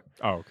letter.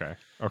 Oh, okay.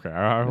 Okay.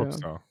 I hope Yeah.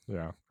 so.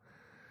 Yeah.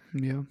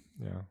 Yeah,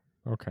 Yeah.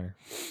 Okay.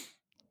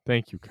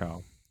 Thank you,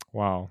 Cal.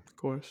 Wow. of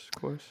course.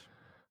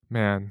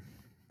 Man,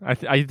 I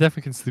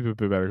definitely can sleep a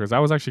bit better because I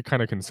was actually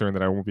kind of concerned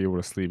that I won't be able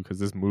to sleep because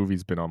this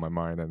movie's been on my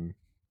mind and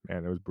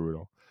man, it was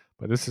brutal.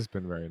 But this has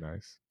been very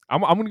nice. I'm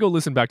gonna go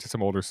listen back to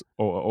some older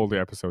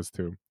episodes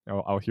too.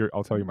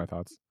 I'll tell you my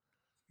thoughts.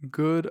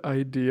 Good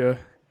idea.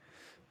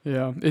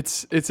 Yeah,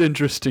 it's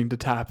interesting to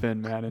tap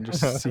in, man, and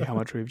just see how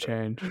much we've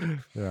changed.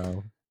 Yeah.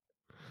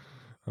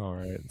 All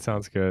right.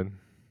 Sounds good.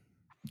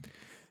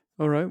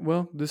 All right.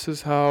 Well, this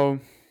is how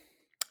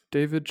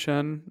David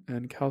Chen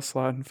and Cal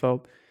Slatton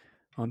felt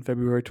on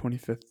February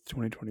 25th,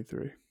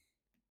 2023.